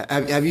heartbeat.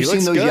 Have you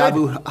seen those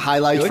Yabu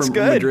highlights from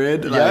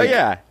Madrid? Oh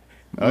yeah.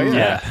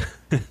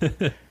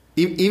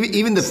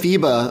 Even the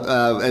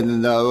FIBA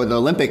and the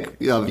Olympic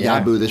of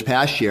Yabu this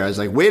past year, I was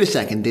like, wait a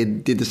second,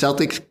 did the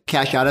Celtics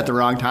cash out at the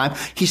wrong time?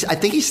 I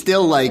think he's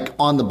still like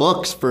on the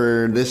books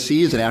for this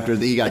season after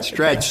he got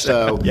stretched.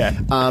 So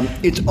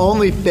it's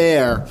only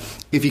fair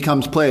if he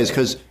comes plays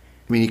because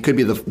he could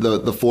be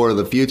the four of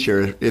the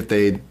future if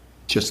they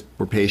just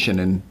were patient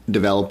and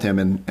developed him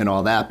and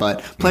all that.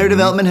 But player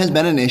development has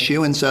been an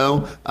issue, and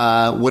so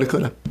woulda,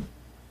 coulda.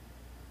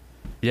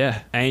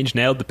 Yeah, Ainge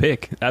nailed the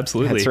pick.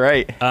 Absolutely. That's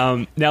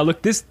right. Now,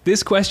 look,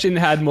 this question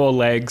had more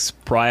legs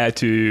prior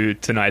to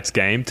today's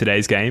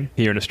game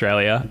here in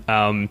Australia.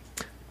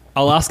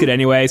 I'll ask it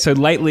anyway. So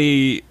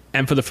lately,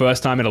 and for the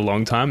first time in a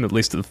long time, at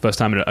least the first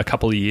time in a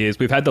couple of years,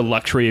 we've had the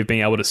luxury of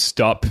being able to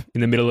stop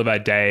in the middle of our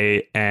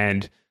day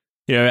and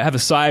have a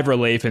sigh of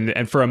relief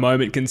and for a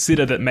moment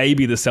consider that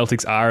maybe the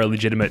Celtics are a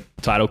legitimate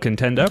title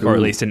contender, or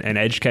at least an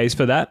edge case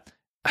for that.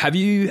 Have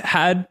you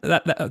had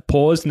that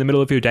pause in the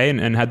middle of your day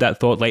and had that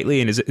thought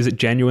lately? And is it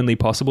genuinely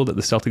possible that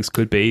the Celtics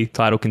could be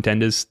title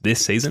contenders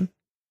this season?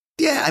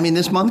 Yeah,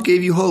 this month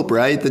gave you hope,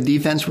 right? The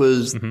defense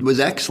was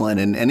excellent,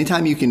 and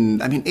anytime you can,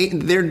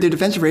 their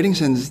defensive rating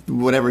since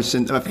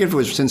I forget if it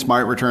was since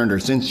Smart returned or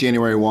since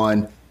January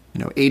 1,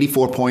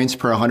 84 points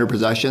per 100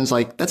 possessions.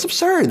 Like that's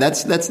absurd.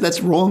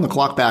 That's rolling the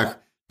clock back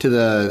to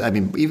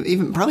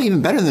probably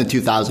even better than the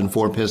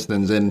 2004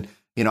 Pistons. And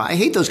I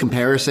hate those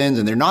comparisons,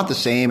 and they're not the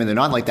same, and they're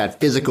not like that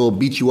physical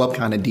beat you up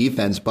kind of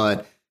defense.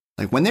 But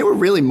like when they were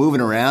really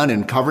moving around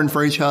and covering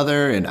for each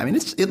other, and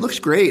it looks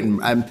great.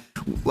 And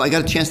I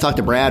got a chance to talk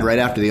to Brad right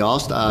after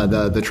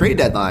the trade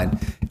deadline,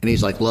 and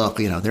he's like, "Look,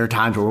 there are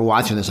times where we're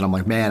watching this, and I'm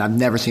like, man, I've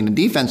never seen a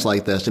defense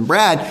like this." And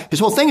Brad, his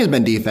whole thing has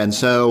been defense,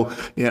 so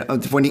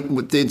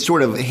when it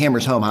sort of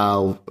hammers home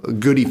how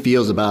good he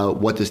feels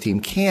about what this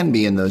team can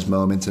be in those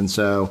moments, and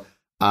so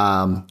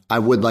I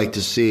would like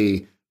to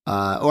see.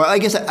 Or I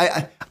guess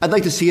I'd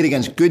like to see it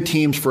against good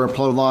teams for a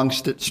prolonged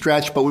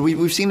stretch, but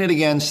we've seen it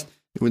against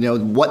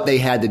what they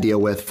had to deal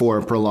with for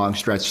a prolonged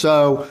stretch.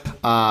 So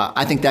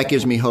I think that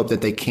gives me hope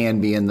that they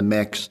can be in the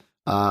mix.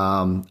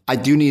 I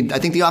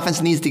think the offense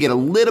needs to get a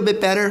little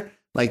bit better.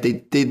 Like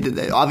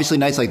they obviously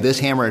nights like this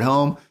hammer at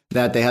home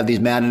that they have these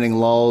maddening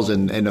lulls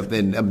and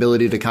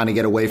ability to kind of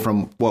get away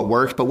from what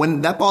works. But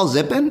when that ball's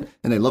zipping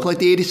and they look like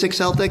the 86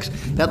 Celtics,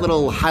 that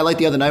little highlight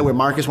the other night where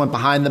Marcus went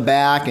behind the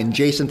back and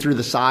Jason threw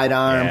the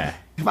sidearm. Yeah.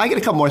 If I get a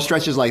couple more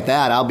stretches like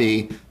that,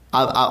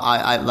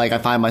 I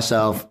find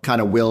myself kind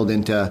of willed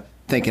into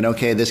thinking,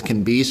 okay, this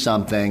can be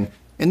something.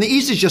 And the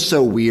East is just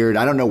so weird.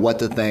 I don't know what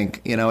to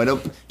think.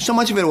 So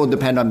much of it will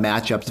depend on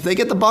matchups. If they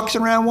get the Bucks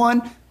in round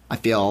one, I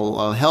feel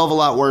a hell of a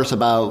lot worse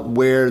about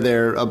where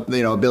their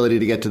ability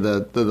to get to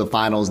the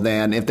finals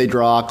than if they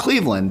draw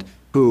Cleveland,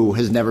 who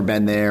has never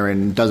been there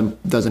and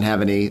doesn't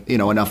have any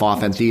enough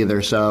offense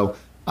either. So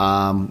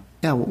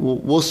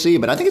we'll see.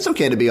 But I think it's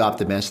okay to be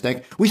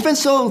optimistic. We spent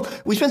so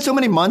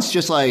many months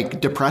just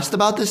like depressed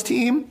about this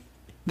team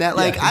that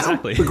I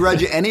don't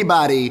begrudge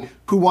anybody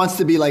who wants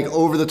to be like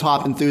over the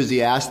top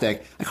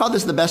enthusiastic. I called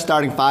this the best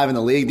starting five in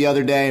the league the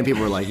other day, and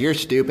people were like, "You're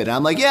stupid." And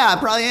I'm like, "Yeah, I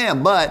probably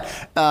am," but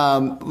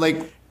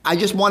I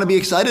just want to be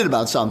excited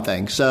about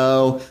something.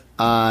 So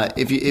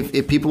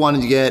if people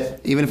wanted to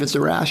get, even if it's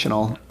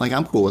irrational,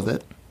 I'm cool with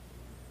it.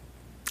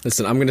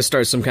 Listen, I'm going to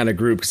start some kind of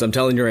group because I'm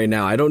telling you right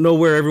now, I don't know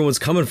where everyone's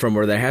coming from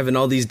or they're having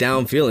all these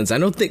down feelings. I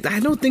know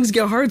things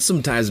get hard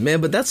sometimes,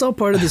 man, but that's all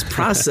part of this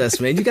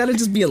process, man. You got to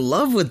just be in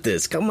love with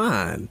this. Come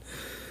on.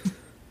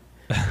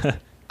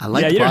 I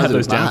like you don't have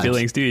those vibes. down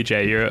feelings, do you,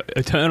 Jay? You're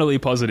eternally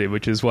positive,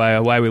 which is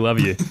why we love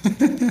you.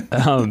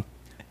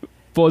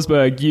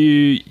 Forsberg,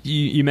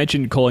 you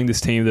mentioned calling this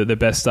team the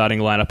best starting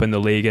lineup in the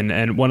league,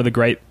 and one of the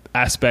great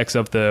aspects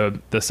of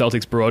the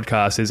Celtics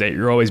broadcast is that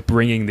you're always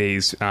bringing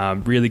these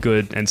really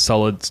good and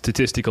solid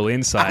statistical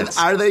insights.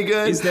 Are they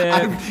good? Is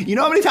there... You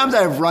know how many times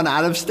I've run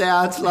out of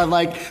stats? I'm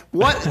like,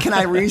 what can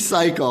I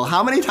recycle?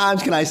 How many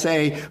times can I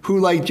say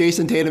who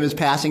Jason Tatum is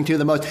passing to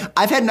the most?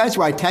 I've had nights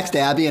where I text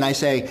Abby and I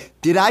say,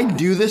 did I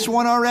do this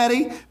one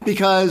already?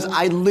 Because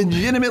I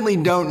legitimately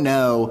don't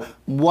know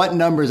what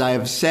numbers I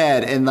have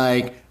said, and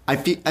I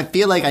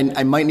feel like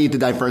I might need to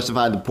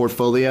diversify the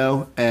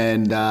portfolio,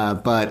 and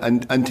but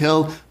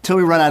until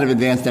we run out of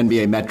advanced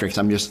NBA metrics,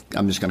 I'm just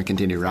going to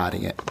continue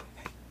riding it.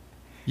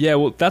 Yeah,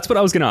 well, that's what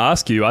I was going to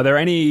ask you. Are there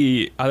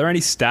any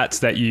stats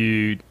that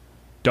you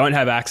don't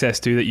have access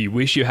to that you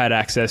wish you had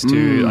access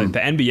to. Like the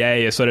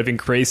NBA is sort of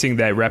increasing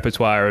their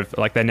repertoire of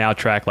like they now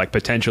track like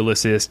potential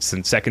assists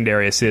and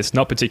secondary assists,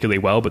 not particularly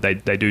well, but they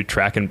do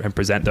track and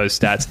present those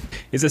stats.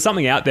 Is there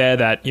something out there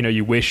that, you know,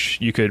 you wish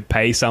you could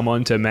pay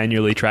someone to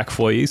manually track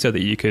for you so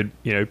that you could,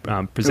 you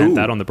know, present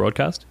that on the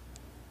broadcast?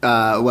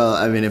 Well,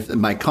 I mean, if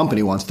my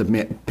company wants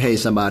to pay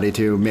somebody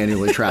to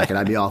manually track it,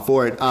 I'd be all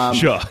for it.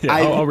 Sure. Yeah,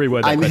 I'll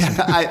reword that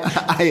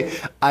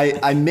question.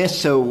 I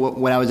missed, so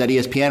when I was at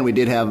ESPN, we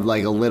did have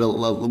like a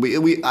little,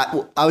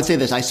 I would say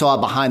this, I saw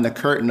behind the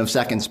curtain of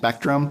Second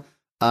Spectrum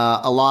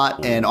a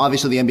lot. And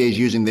obviously the NBA is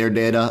using their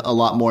data a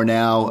lot more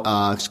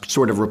now,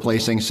 sort of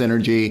replacing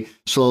Synergy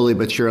slowly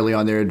but surely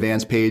on their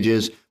advanced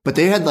pages. But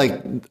they had like,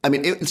 I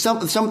mean,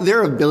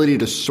 their ability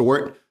to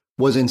sort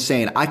was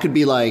insane. I could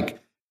be like,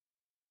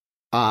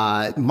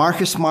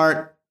 Marcus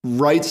Smart,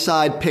 right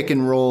side pick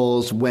and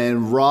rolls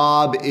when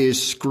Rob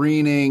is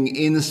screening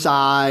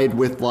inside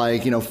with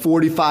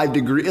 45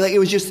 degrees. Like it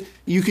was just,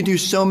 you could do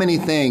so many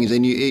things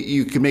and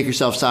you could make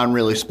yourself sound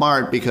really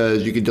smart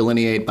because you could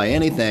delineate by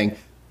anything.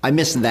 I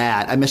missed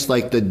that. I missed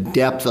like the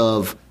depth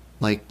of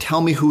like,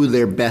 tell me who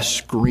their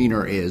best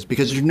screener is,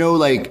 because there's no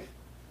like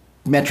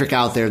metric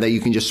out there that you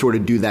can just sort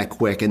of do that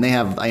quick. And they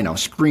have,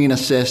 screen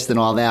assist and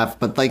all that,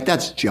 but like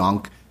that's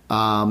junk.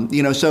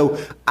 So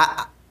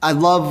I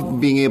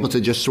love being able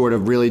to just sort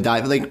of really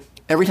dive. Like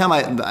every time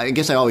I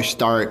guess I always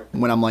start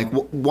when I'm like,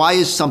 why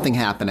is something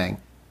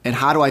happening? And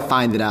how do I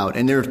find it out?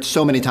 And there are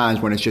so many times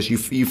when it's just you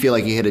feel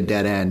like you hit a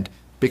dead end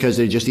because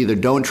they just either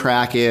don't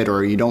track it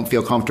or you don't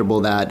feel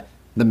comfortable that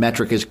the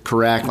metric is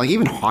correct. Like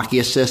even hockey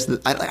assists,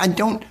 I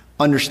don't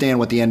understand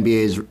what the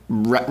NBA's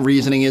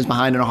reasoning is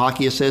behind a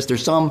hockey assist.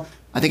 There's I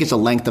think it's a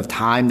length of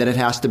time that it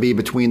has to be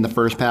between the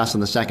first pass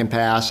and the second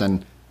pass.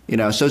 And,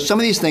 so some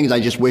of these things I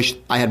just wish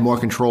I had more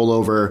control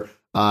over.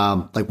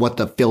 Like what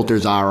the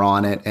filters are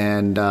on it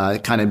and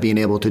kind of being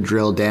able to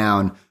drill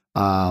down.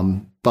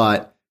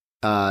 But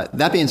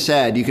that being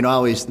said, you can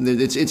always,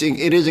 it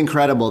is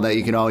incredible that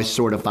you can always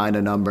sort of find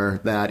a number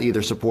that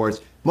either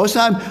supports. Most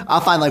of the time,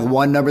 I'll find like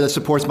one number that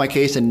supports my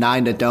case and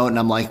 9 that don't. And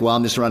I'm like, well,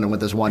 I'm just running with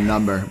this one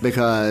number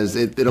because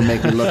it'll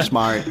make me look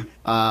smart.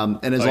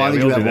 And as long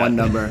as you have one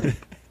number.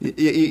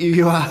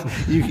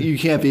 You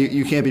can't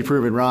be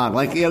proven wrong.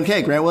 Like,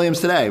 okay, Grant Williams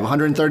today,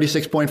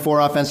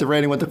 136.4 offensive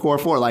rating with the core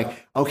 4.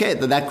 Like, okay,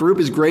 that group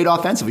is great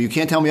offensively. You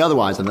can't tell me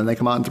otherwise. And then they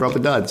come out and throw up a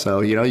dud.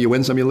 So, you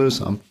win some, you lose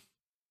some.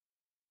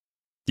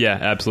 Yeah,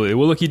 absolutely.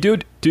 Well, look, you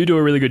do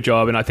a really good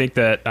job. And I think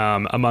that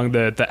among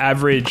the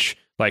average,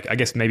 like, I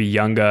guess maybe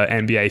younger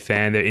NBA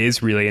fan, there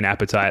is really an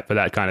appetite for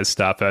that kind of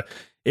stuff.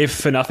 If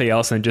for nothing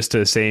else than just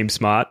to seem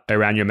smart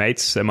around your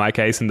mates, in my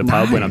case, in the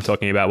pub when I'm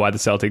talking about why the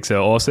Celtics are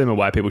awesome and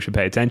why people should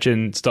pay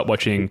attention, stop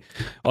watching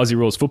Aussie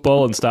rules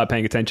football and start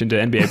paying attention to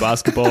NBA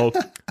basketball.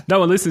 No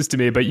one listens to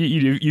me, but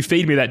you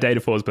feed me that data,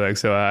 Forsberg,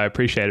 so I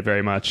appreciate it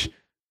very much.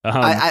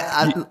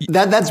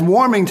 That's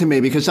warming to me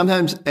because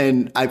sometimes,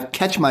 and I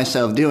catch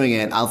myself doing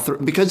it,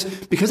 because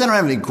I don't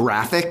have any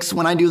graphics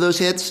when I do those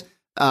hits,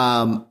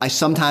 I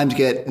sometimes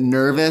get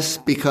nervous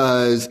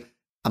because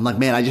I'm like,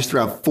 man, I just threw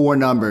out 4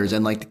 numbers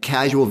and like the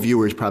casual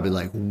viewer is probably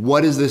like,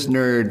 what is this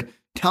nerd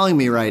telling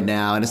me right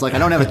now? And it's like, I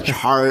don't have a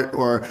chart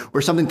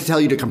or something to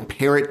tell you to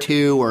compare it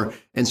to,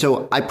 and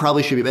so I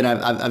probably should be, and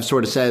I've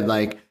sort of said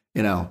like,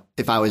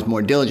 if I was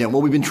more diligent,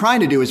 what we've been trying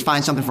to do is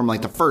find something from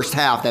like the first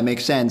half that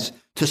makes sense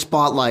to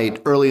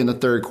spotlight early in the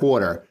third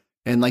quarter.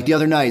 And like the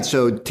other night,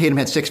 so Tatum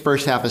had 6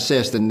 first half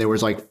assists and there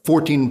was like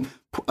 14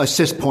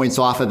 assist points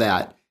off of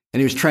that. And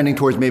he was trending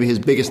towards maybe his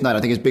biggest night. I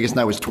think his biggest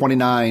night was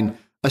 29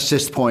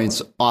 assist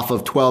points off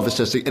of 12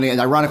 assists. And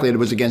ironically, it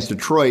was against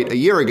Detroit a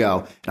year ago.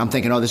 And I'm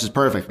thinking, oh, this is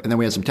perfect. And then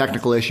we had some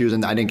technical issues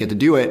and I didn't get to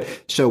do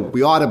it. So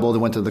we audibled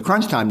and went to the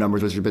crunch time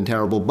numbers, which have been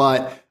terrible.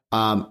 But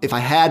if I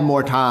had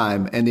more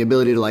time and the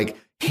ability to like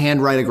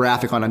handwrite a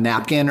graphic on a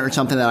napkin or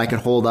something that I could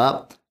hold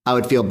up, I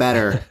would feel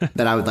better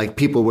that I would like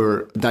people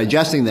were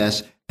digesting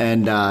this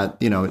and,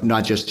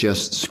 not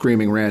just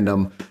screaming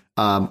random.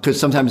 Because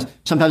sometimes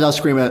I'll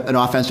scream an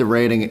offensive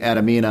rating at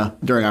Amina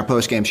during our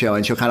post-game show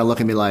and she'll kind of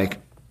look at me like,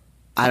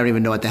 I don't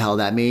even know what the hell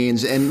that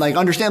means. And like,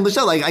 understandably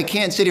so, like I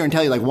can't sit here and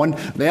tell you like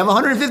they have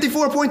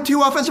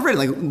 154.2 offensive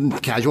rating.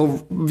 Like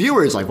casual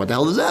viewers, like what the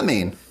hell does that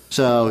mean?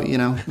 So,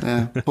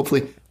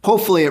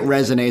 hopefully it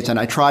resonates. And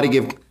I try to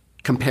give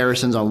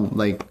comparisons on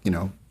like,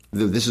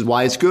 this is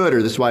why it's good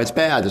or this is why it's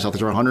bad. The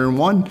Celtics are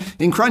 101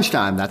 in crunch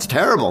time. That's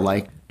terrible.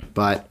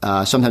 But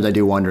sometimes I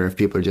do wonder if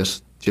people are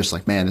just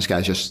like, man, this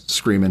guy's just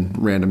screaming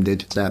random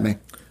digits at me.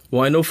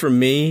 Well, I know for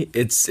me,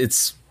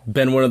 it's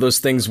been one of those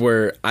things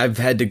where I've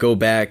had to go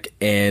back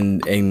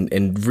and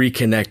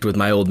reconnect with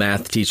my old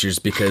math teachers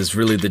because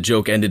really the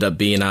joke ended up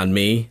being on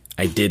me.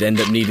 I did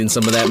end up needing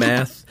some of that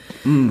math.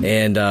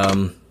 And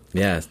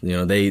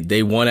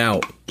they won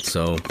out.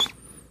 So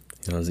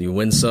you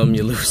win some,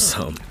 you lose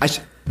some. I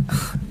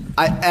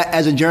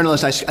as a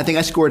journalist, I think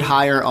I scored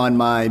higher on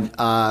my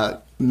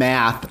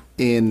math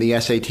in the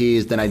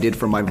SATs than I did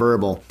for my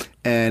verbal.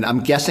 And I'm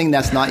guessing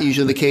that's not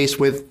usually the case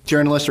with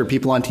journalists or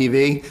people on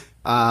TV.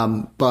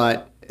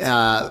 But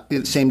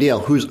same deal.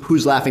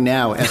 Who's laughing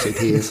now?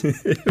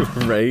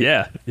 SATs. Right.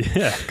 Yeah.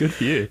 Good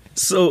for you.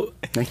 So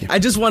Thank you. I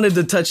just wanted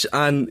to touch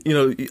on,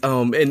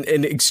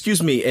 and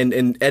excuse me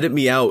and edit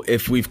me out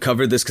if we've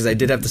covered this, because I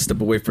did have to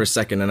step away for a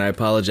second and I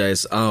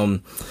apologize.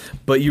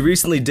 But you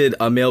recently did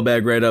a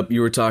mailbag write-up.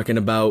 You were talking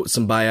about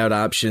some buyout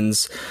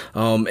options.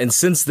 And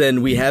since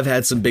then, we have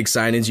had some big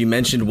signings. You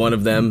mentioned one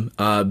of them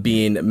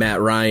being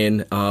Matt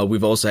Ryan.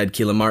 We've also had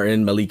Keelan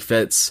Martin, Malik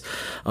Fitz.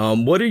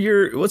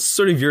 What's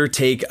sort of your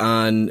take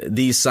on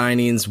these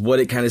signings, what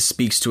it kind of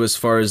speaks to as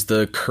far as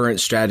the current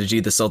strategy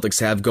the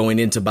Celtics have going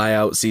into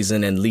buyout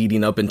season and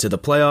leading up into the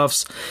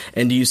playoffs?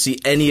 And do you see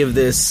any of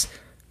this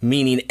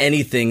meaning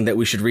anything that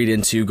we should read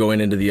into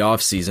going into the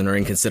offseason or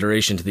in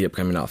consideration to the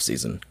upcoming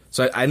offseason?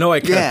 So I know I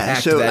kind of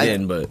packed that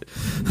in, but...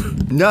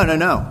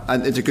 No.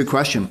 It's a good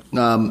question.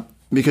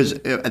 Because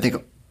I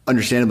think,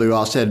 understandably, we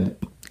all said,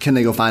 can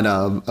they go find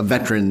a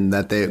veteran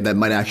that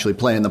might actually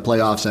play in the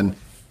playoffs? And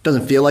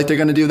doesn't feel like they're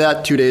going to do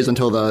that 2 days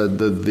until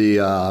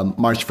the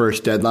March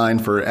 1st deadline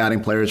for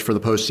adding players for the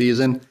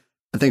postseason.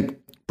 I think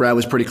Brad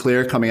was pretty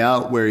clear coming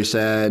out where he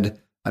said,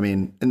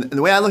 and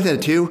the way I looked at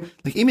it too,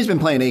 like Imi's been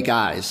playing 8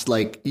 guys.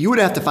 Like you would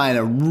have to find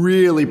a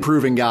really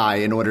proven guy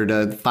in order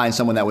to find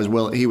someone that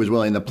he was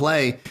willing to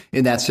play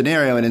in that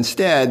scenario. And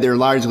instead, they're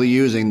largely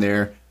using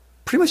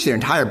pretty much their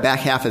entire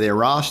back half of their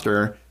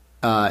roster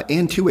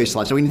in two-way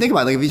slots. So when you think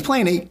about it, like if he's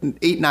playing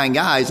 9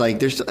 guys, like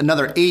there's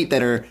another 8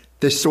 that are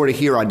this sort of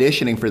here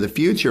auditioning for the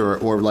future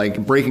or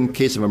like breaking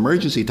case of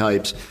emergency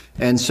types.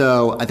 And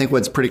so I think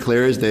what's pretty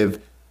clear is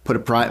they've put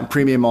a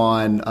premium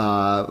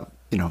on,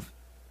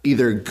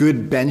 either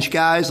good bench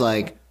guys.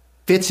 Like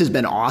Fitz has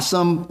been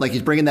awesome. Like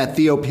he's bringing that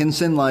Theo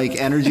Pinson like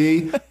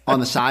energy on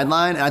the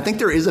sideline. And I think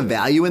there is a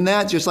value in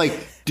that. Just like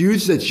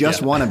dudes that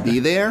just want to be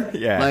there.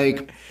 Yeah.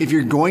 Like if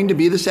you're going to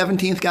be the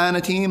 17th guy on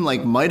a team,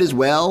 like might as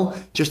well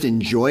just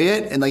enjoy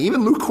it. And like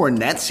even Luke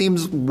Cornett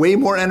seems way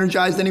more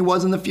energized than he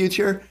was in the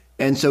future.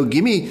 And so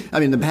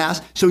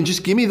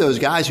just give me those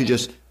guys who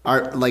just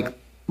are like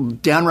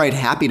downright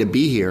happy to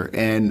be here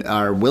and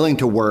are willing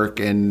to work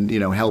and,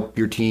 help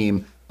your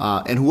team.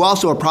 And who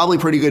also are probably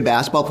pretty good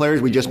basketball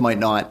players. We just might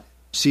not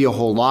see a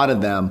whole lot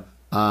of them.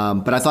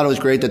 But I thought it was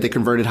great that they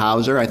converted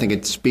Hauser. I think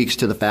it speaks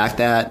to the fact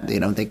that,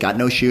 they got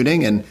no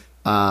shooting and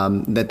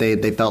that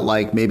they felt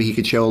like maybe he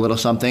could show a little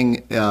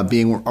something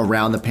being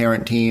around the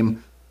parent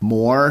team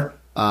more.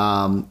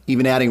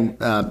 Even adding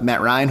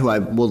Matt Ryan, who I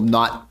will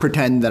not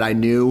pretend that I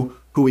knew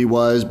who he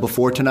was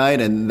before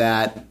tonight, and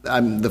that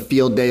the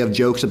field day of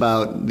jokes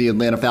about the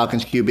Atlanta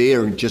Falcons QB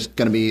are just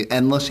going to be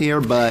endless here.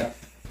 But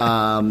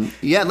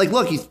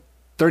look, he's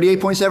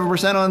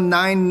 38.7% on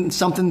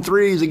 9-something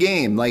threes a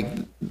game. Like,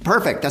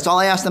 perfect. That's all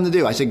I asked them to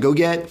do. I said, go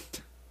get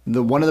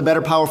one of the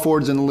better power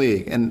forwards in the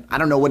league. And I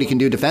don't know what he can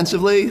do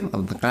defensively. I'm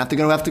going to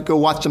have to go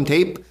watch some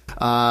tape.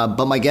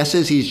 But my guess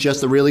is he's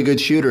just a really good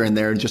shooter, and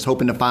they're just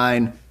hoping to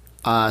find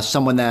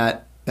someone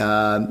that,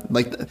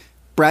 like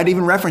Brad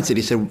even referenced it.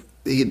 He said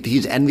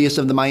he's envious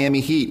of the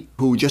Miami Heat,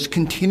 who just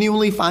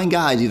continually find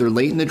guys either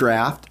late in the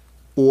draft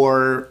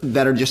or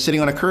that are just sitting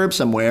on a curb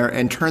somewhere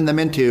and turn them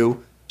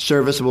into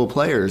serviceable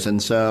players.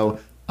 And so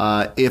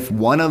if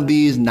one of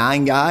these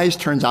 9 guys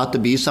turns out to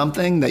be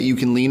something that you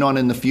can lean on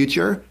in the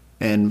future,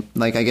 and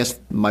like I guess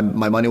my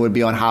money would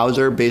be on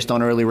Hauser based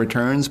on early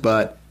returns,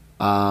 but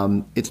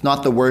it's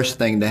not the worst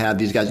thing to have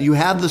these guys. You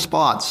have the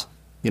spots.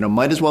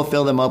 Might as well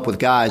fill them up with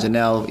guys. And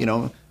now,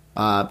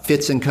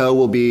 Fitz and Co.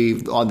 will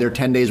be on their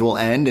 10 days will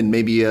end, and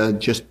maybe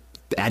just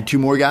add 2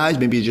 more guys.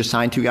 Maybe you just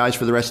sign 2 guys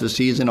for the rest of the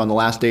season on the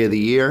last day of the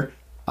year,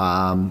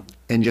 and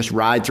just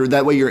ride through.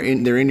 That way,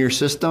 they're in your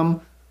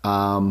system.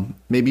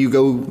 Maybe you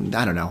go.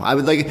 I don't know. I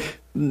would like.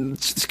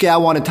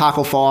 Scal wanted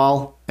Taco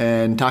Fall,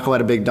 and Taco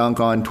had a big dunk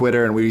on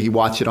Twitter, and he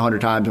watched it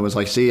 100 times and was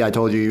like, "See, I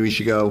told you we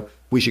should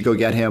go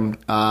get him."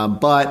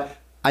 But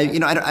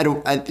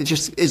it's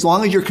just as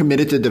long as you're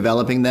committed to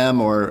developing them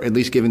or at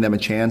least giving them a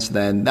chance,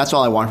 then that's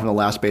all I want from the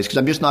last base. Because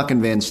I'm just not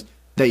convinced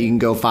that you can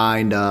go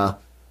find,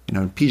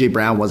 PJ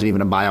Brown wasn't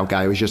even a buyout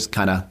guy. He was just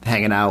kind of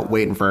hanging out,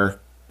 waiting for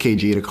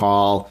KG to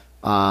call.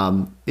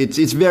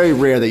 It's very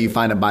rare that you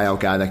find a buyout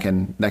guy that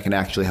can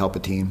actually help a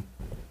team.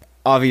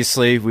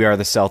 Obviously, we are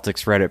the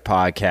Celtics Reddit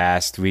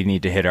podcast. We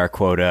need to hit our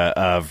quota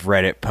of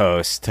Reddit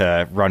posts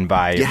to run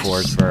by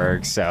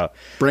Forsberg. So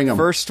bring them.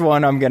 First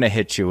one I'm going to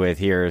hit you with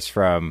here is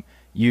from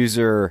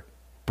user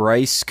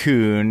Bryce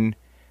Kuhn,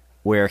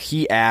 where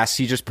he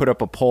just put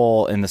up a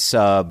poll in the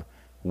sub,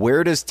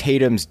 where does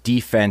Tatum's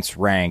defense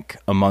rank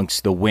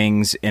amongst the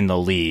wings in the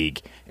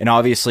league? And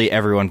obviously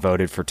everyone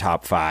voted for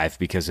top 5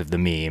 because of the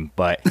meme,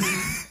 but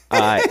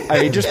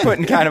just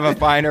putting kind of a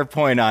finer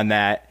point on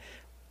that.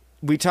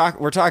 We're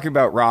talking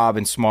about Rob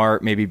and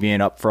Smart maybe being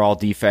up for all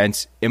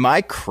defense. Am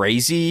I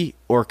crazy,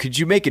 or could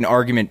you make an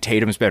argument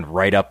Tatum's been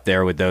right up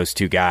there with those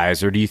 2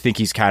 guys, or do you think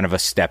he's kind of a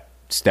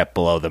step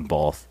below them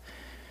both?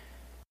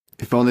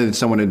 If only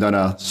someone had done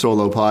a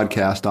solo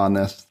podcast on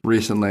this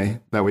recently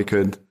that we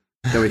could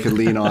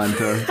lean on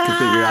to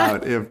figure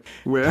out if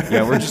we're...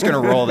 Yeah, we're just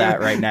going to roll that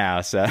right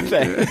now. So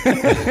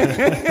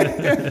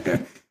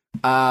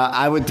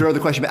I would throw the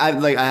question.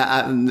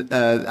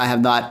 I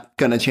have not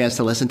gotten a chance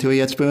to listen to it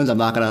yet, Spoons. I'm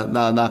not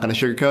gonna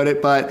sugarcoat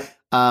it, but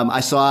I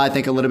saw, I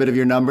think, a little bit of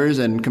your numbers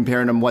and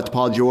comparing them to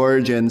Paul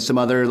George and some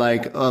other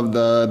of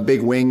the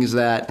big wings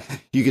that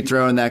you could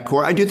throw in that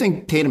core. I do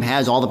think Tatum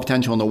has all the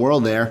potential in the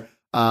world there.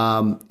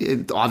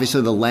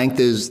 Obviously, the length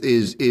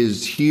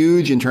is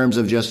huge in terms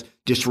of just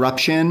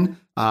disruption,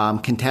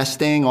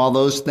 contesting, all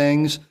those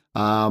things.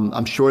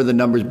 I'm sure the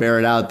numbers bear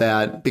it out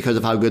that because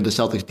of how good the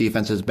Celtics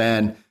defense has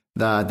been,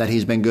 that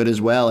he's been good as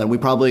well. And we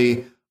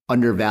probably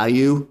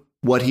undervalue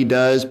what he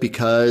does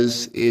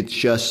because it's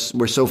just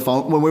we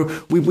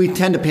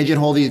tend to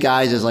pigeonhole these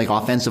guys as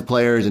offensive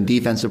players and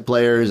defensive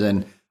players,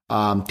 and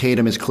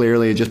Tatum is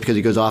clearly, just because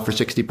he goes off for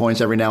 60 points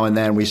every now and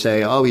then, we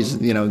say, oh, he's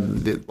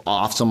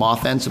awesome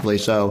offensively,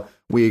 so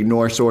we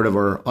ignore sort of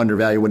or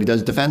undervalue what he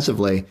does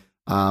defensively.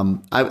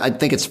 I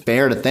think it's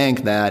fair to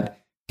think that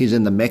he's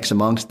in the mix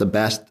amongst the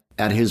best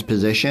at his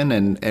position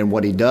and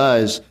what he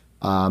does.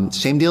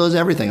 Same deal as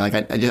everything.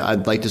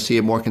 I'd like to see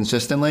it more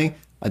consistently.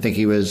 I think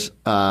he was,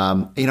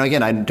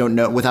 again, I don't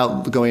know,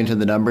 without going into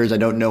the numbers, I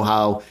don't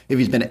know if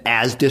he's been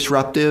as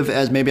disruptive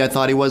as maybe I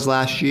thought he was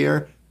last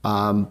year.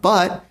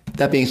 But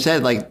that being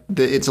said,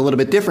 it's a little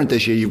bit different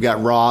this year. You've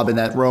got Rob in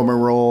that roamer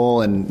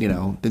role, and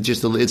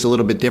it's a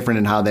little bit different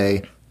in how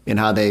they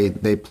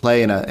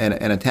play and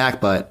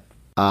attack. But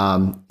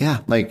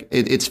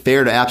it's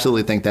fair to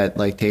absolutely think that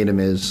Tatum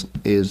is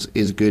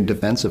good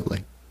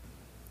defensively.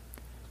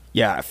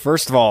 Yeah,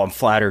 first of all, I'm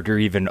flattered you're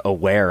even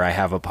aware I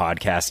have a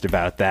podcast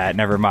about that.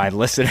 Never mind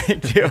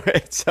listening to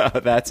it. So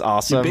that's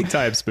awesome. Big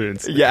time,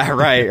 Spoons. Yeah,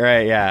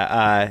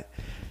 right.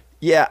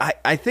 Yeah.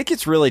 I think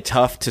it's really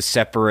tough to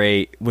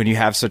separate when you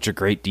have such a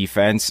great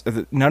defense.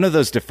 None of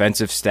those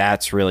defensive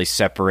stats really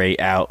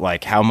separate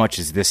out how much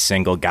is this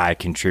single guy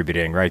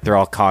contributing, right? They're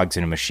all cogs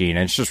in a machine,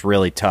 and it's just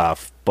really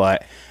tough.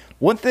 But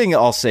one thing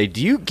I'll say,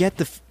 do you get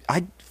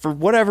for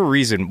whatever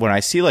reason, when I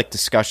see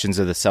discussions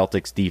of the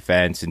Celtics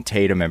defense and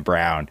Tatum and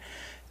Brown,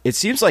 it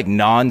seems like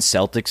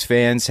non-Celtics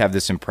fans have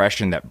this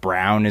impression that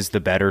Brown is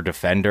the better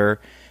defender.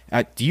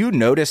 Do you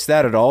notice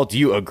that at all? Do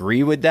you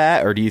agree with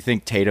that, or do you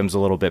think Tatum's a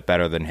little bit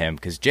better than him?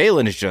 Because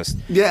Jalen is just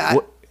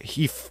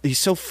he's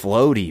so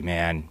floaty,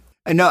 man.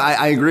 No,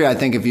 I agree. I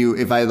think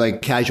if I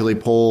casually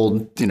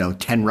polled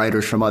 10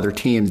 writers from other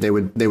teams, they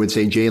would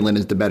say Jalen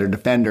is the better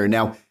defender.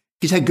 Now,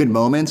 he's had good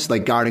moments,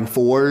 guarding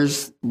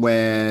fours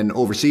when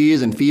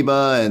overseas and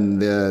FIBA,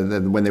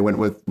 and when they went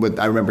with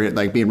I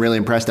remember being really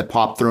impressed that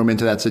Pop threw him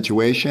into that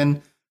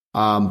situation.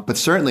 But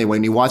certainly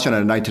when you watch it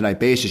on a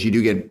night-to-night basis, you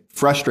do get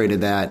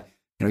frustrated that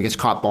he gets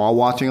caught ball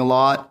watching a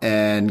lot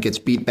and gets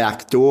beat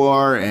back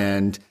door,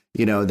 and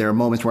there are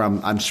moments where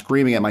I'm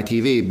screaming at my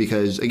TV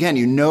because again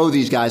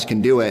these guys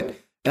can do it,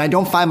 and I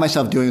don't find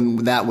myself doing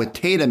that with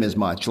Tatum as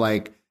much.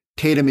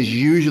 Tatum is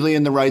usually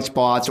in the right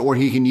spots, or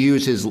he can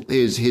use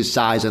his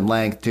size and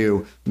length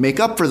to make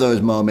up for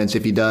those moments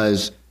if he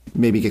does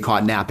maybe get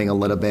caught napping a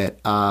little bit.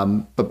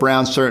 But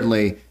Brown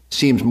certainly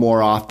seems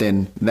more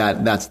often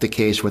that's the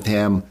case with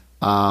him.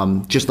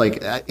 Just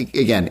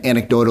again,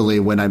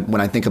 anecdotally, when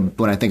I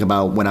think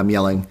about when I'm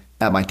yelling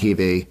at my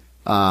TV,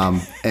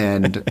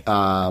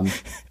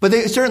 but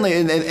they certainly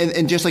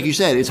and just like you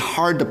said, it's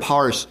hard to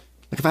parse.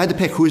 If I had to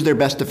pick who's their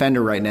best defender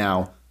right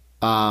now,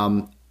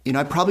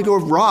 I'd probably go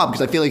with Rob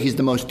because I feel like he's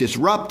the most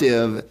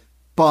disruptive,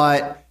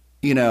 but,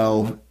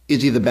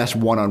 is he the best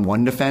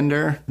one-on-one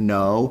defender?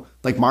 No.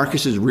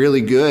 Marcus is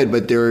really good,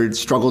 but there are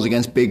struggles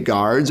against big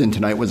guards, and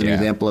tonight was an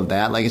example of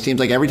that. It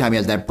seems like every time he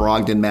has that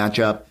Brogdon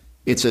matchup,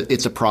 it's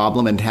a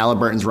problem, and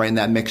Halliburton's right in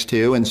that mix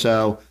too. And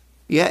so,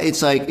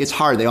 it's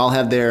hard. They all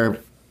have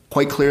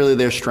quite clearly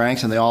their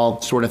strengths, and they all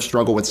sort of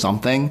struggle with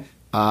something.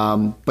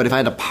 But if I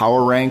had to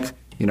power rank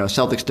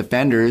Celtics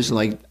defenders,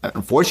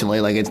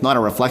 unfortunately, it's not a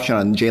reflection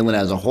on Jalen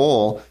as a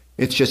whole.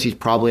 It's just he's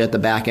probably at the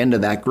back end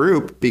of that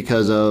group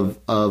because of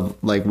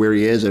where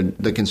he is and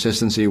the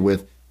consistency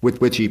with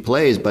which he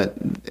plays. But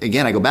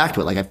again, I go back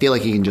to it. I feel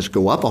like he can just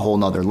go up a whole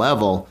nother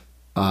level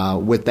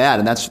with that.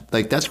 And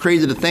that's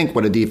crazy to think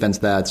what a defense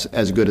that's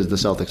as good as the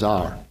Celtics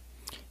are.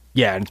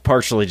 Yeah, and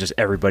partially just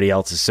everybody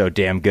else is so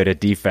damn good at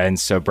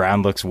defense, so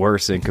Brown looks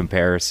worse in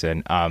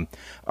comparison. All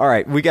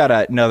right, we got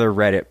another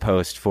Reddit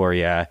post for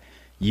you.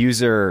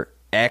 User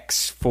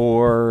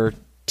X4TUN8X.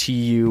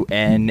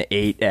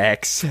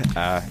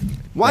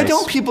 Why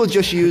don't people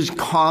just use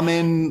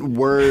common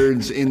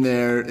words in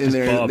their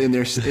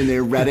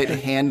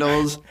Reddit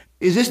handles?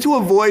 Is this to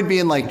avoid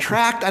being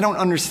tracked? I don't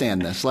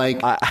understand this.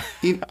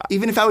 Even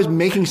if I was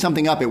making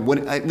something up, it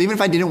wouldn't. Even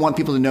if I didn't want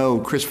people to know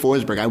Chris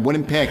Forsberg, I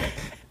wouldn't pick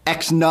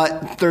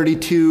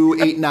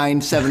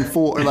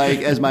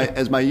XNut328974 as my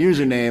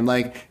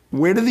username.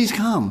 Where do these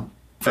come?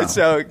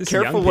 So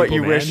careful what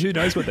you wish. Who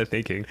knows what they're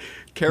thinking?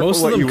 Careful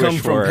Most what of them you come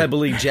wish from for.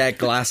 Pebbly Jack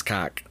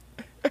Glasscock.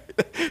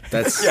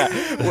 That's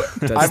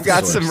I've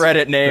got some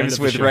Reddit names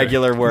with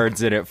regular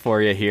words in it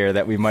for you here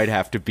that we might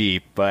have to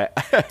beep. But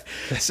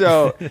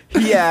so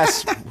he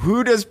asks,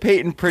 who does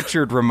Peyton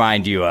Pritchard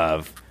remind you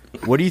of?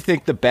 What do you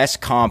think the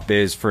best comp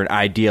is for an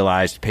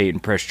idealized Peyton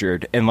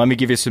Pritchard? And let me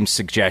give you some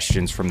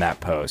suggestions from that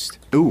post.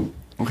 Ooh.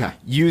 Okay.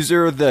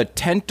 User the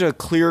Tenta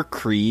Clear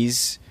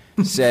Crease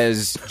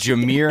says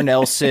Jameer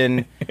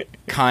Nelson,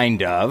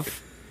 kind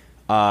of.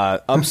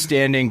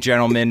 Upstanding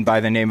gentleman by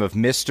the name of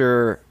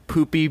Mr.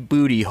 Poopy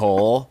Booty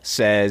Hole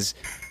says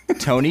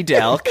Tony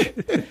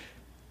Delk.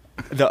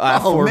 The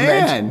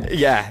aforementioned, man.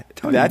 yeah,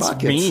 Tony that's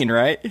Buckets. mean,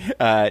 right?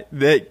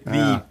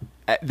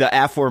 The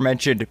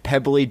aforementioned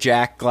Pebbly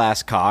Jack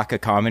Glasscock, a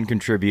common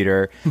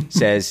contributor,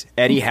 says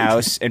Eddie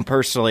House, and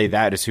personally,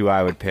 that is who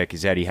I would pick,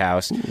 is Eddie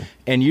House.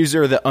 And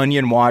user the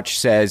Onion Watch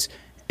says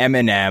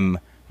Eminem,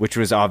 which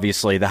was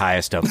obviously the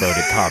highest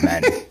upvoted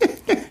comment.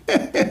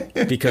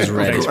 Because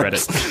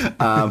Reddit.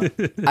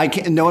 I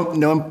can't. No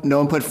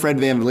one put Fred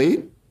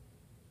VanVleet.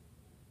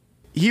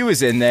 He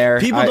was in there.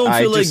 People don't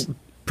feel like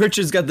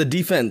Pritchard's got the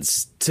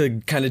defense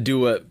to kind of do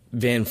what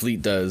Van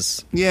Fleet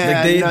does. Yeah,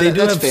 like they do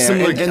that's have fair.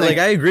 similar. And like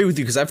I agree with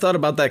you because I've thought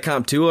about that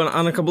comp too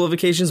on a couple of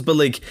occasions. But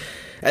like,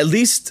 at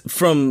least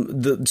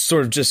from the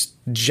sort of just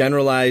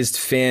generalized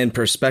fan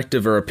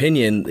perspective or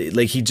opinion,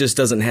 like he just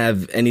doesn't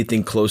have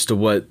anything close to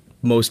what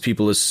most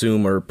people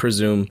assume or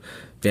presume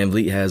Van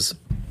Vliet has.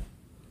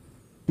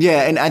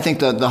 Yeah, and I think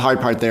the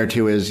hard part there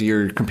too is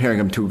you're comparing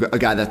him to a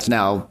guy that's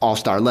now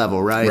all-star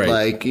level, right?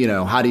 Like,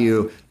 how do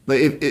you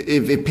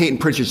if Peyton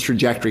Pritchard's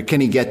trajectory,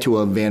 can he get to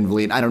a Van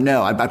Vliet? I don't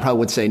know. I probably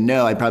would say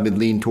no. I'd probably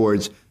lean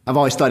towards. I've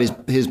always thought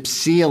his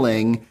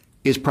ceiling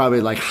is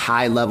probably like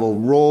high-level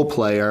role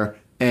player,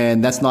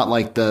 and that's not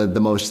like the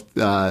most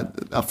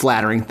a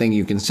flattering thing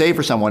you can say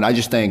for someone. I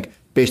just think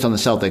based on the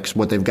Celtics,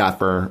 what they've got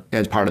for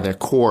as part of their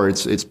core,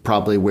 it's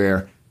probably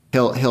where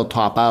he'll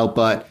top out.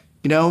 But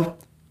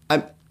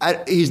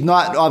he's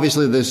not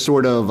obviously this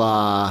sort of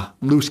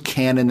loose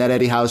cannon that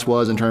Eddie House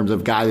was in terms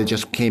of guy that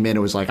just came in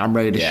and was like, I'm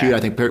ready to shoot.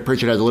 I think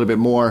Pritchard has a little bit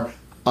more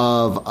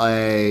of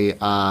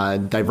a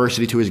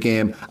diversity to his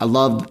game. I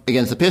loved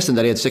against the Pistons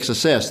that he had 6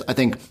 assists. I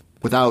think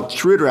without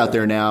Schroeder out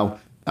there now,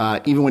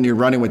 even when you're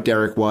running with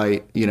Derek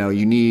White,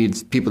 you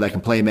need people that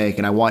can play make,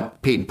 and I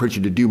want Peyton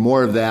Pritchard to do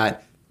more of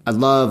that. I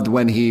loved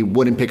when he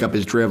wouldn't pick up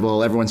his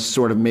dribble. Everyone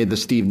sort of made the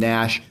Steve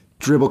Nash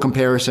dribble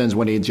comparisons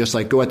when he'd just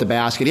like go at the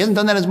basket. He hasn't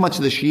done that as much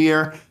this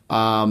year.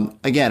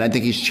 Again, I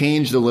think he's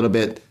changed a little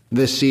bit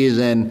this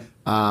season,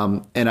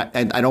 and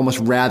I'd almost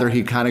rather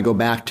he kind of go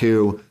back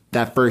to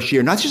that first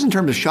year, not just in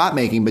terms of shot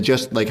making, but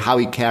just like how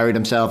he carried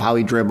himself, how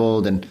he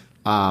dribbled, and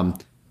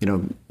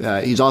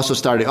he's also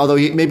started. Although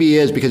maybe he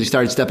is because he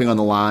started stepping on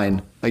the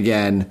line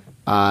again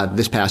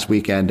this past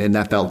weekend, and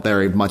that felt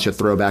very much a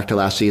throwback to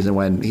last season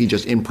when he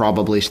just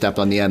improbably stepped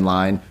on the end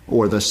line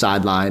or the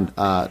sideline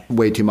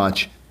way too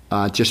much.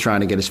 Just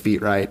trying to get his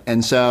feet right,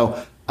 and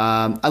so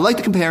I like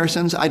the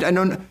comparisons. I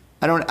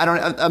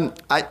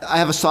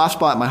have a soft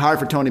spot in my heart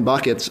for Tony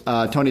Buckets.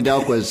 Tony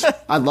Delk was.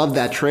 I love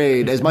that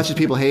trade as much as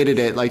people hated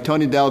it. Like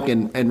Tony Delk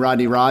and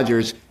Rodney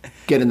Rogers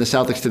getting the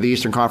Celtics to the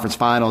Eastern Conference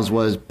Finals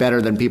was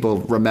better than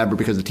people remember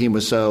because the team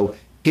was so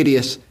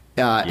hideous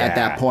at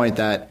that point.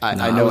 That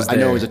I know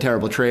it was a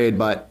terrible trade,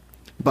 but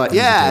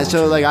yeah.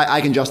 So like I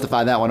can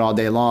justify that one all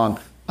day long.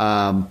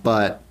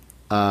 But.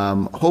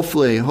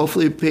 Hopefully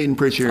Peyton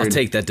Pritchard I'll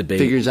take that debate.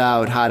 Figures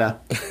out how to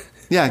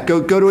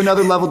go to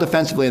another level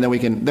defensively, and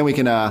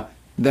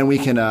then we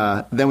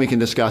can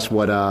discuss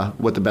what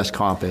the best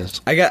comp is.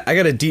 I got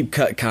a deep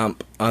cut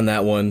comp on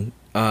that one.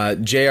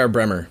 J.R.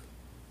 Bremer.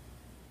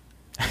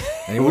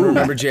 Anyone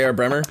remember J.R.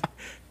 Bremer?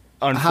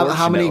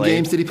 How many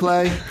games did he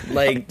play?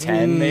 Like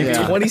 10, maybe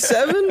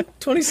 27.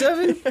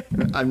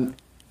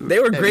 They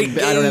were great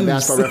games. I don't have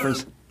basketball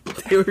reference.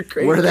 They were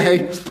great. Were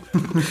they?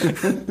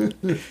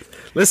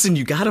 Listen,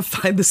 you got to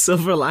find the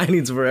silver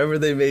linings wherever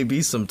they may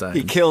be sometimes.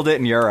 He killed it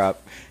in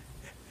Europe.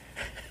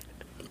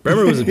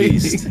 Bremer was a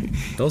beast.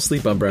 Don't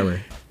sleep on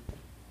Bremer.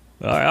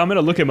 All right, I'm going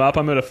to look him up.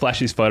 I'm going to flash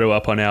his photo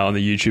up on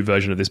the YouTube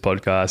version of this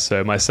podcast,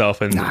 so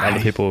myself and other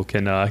people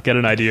can get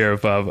an idea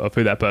of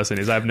who that person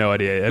is. I have no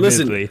idea.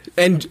 Listen,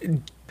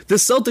 and the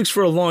Celtics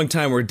for a long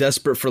time were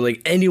desperate for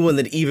like anyone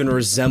that even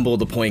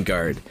resembled a point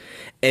guard.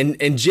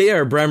 And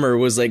J.R. Bremer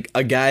was like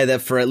a guy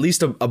that for at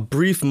least a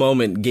brief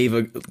moment gave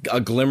a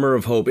glimmer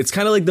of hope. It's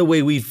kind of like the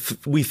way we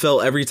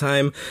felt every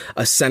time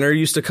a center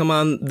used to come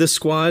on this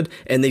squad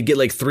and they'd get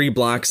like 3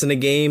 blocks in a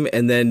game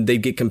and then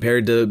they'd get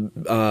compared to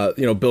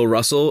Bill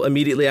Russell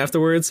immediately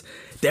afterwards.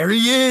 There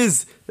he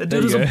is. That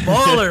dude is a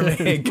baller,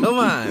 man. Come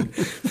on.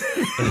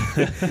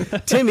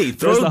 Timmy,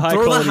 throw the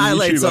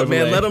highlights up,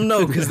 man. Let them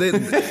know because they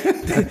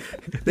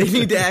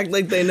need to act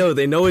like they know.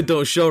 They know it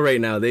don't show right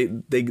now.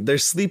 They're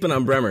sleeping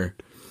on Bremer.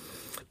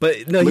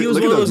 But no, he was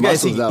one of those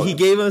guys. He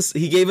gave us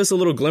a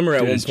little glimmer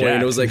at one point,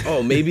 and it was like,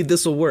 oh, maybe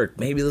this will work.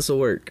 Maybe this will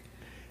work.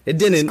 It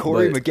didn't.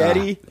 Corey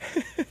Maggette.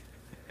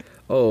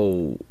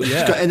 Oh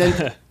yeah. And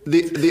then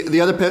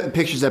the other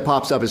pictures that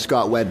pops up is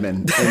Scott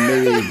Wedman, and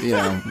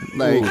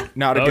maybe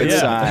not a good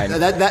sign.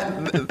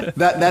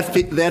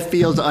 That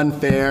feels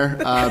unfair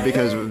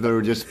because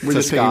we're just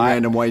picking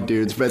random white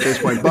dudes. But at this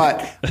point,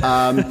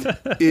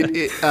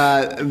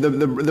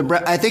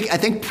 I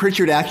think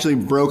Pritchard actually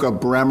broke a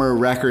Bremer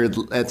record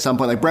at some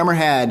point. Like Bremer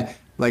had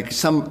like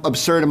some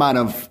absurd amount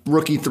of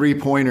rookie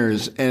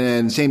 3-pointers,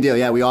 and same deal.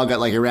 Yeah, we all got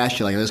like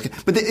irrational.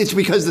 Like, but it's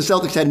because the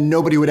Celtics had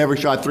nobody who had ever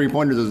shot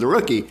 3-pointers as a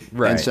rookie,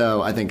 right? And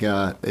so I think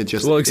it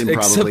just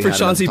except for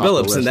Chauncey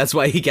Billups, and that's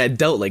why he got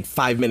dealt like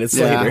 5 minutes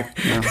later.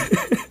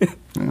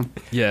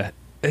 Yeah.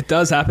 It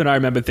does happen. I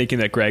remember thinking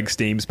that Greg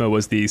Steamsma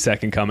was the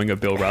second coming of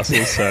Bill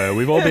Russell, so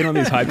we've all been on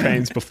these hype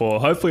trains before.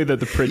 Hopefully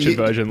that the Pritchard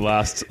version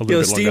lasts a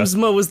little bit longer.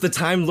 Steamsma was the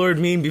Time Lord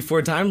meme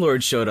before Time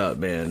Lord showed up,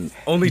 man.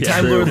 Only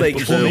Time Lord, like,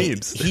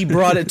 he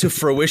brought it to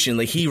fruition.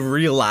 Like, he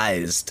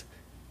realized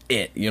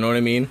it. You know what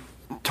I mean?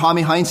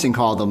 Tommy Heinsohn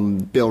called him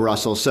Bill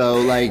Russell,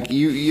 so like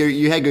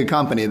you had good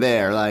company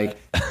there. Like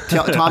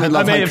Tommy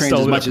loved hype trains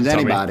as much as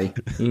anybody.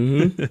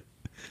 Mm-hmm.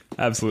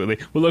 Absolutely.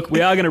 Well, look,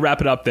 we are going to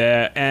wrap it up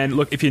there. And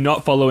look, if you're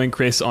not following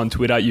Chris on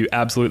Twitter, you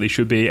absolutely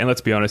should be. And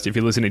let's be honest, if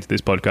you're listening to this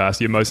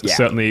podcast, you're most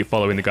certainly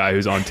following the guy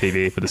who's on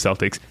TV for the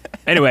Celtics.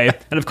 Anyway,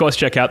 and of course,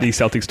 check out the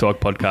Celtics Talk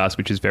podcast,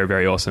 which is very,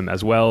 very awesome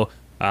as well.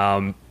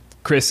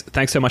 Chris,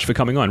 thanks so much for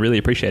coming on. Really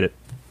appreciate it.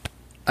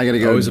 I got to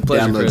go. Always a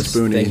pleasure, download Chris.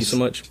 Spoonie's, Thank you so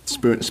much.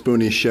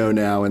 Spoonie's show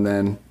now, and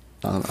then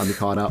I'll be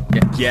caught up.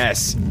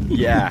 Yes.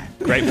 Yeah.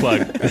 Great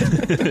plug.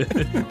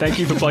 Thank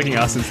you for plugging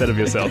us instead of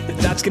yourself.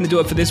 That's going to do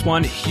it for this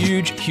one.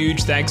 Huge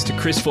thanks to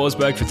Chris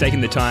Forsberg for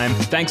taking the time.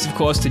 Thanks, of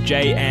course, to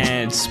Jay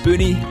and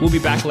Spoonie. We'll be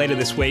back later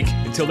this week.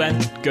 Until then,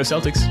 go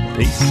Celtics.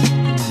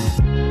 Peace.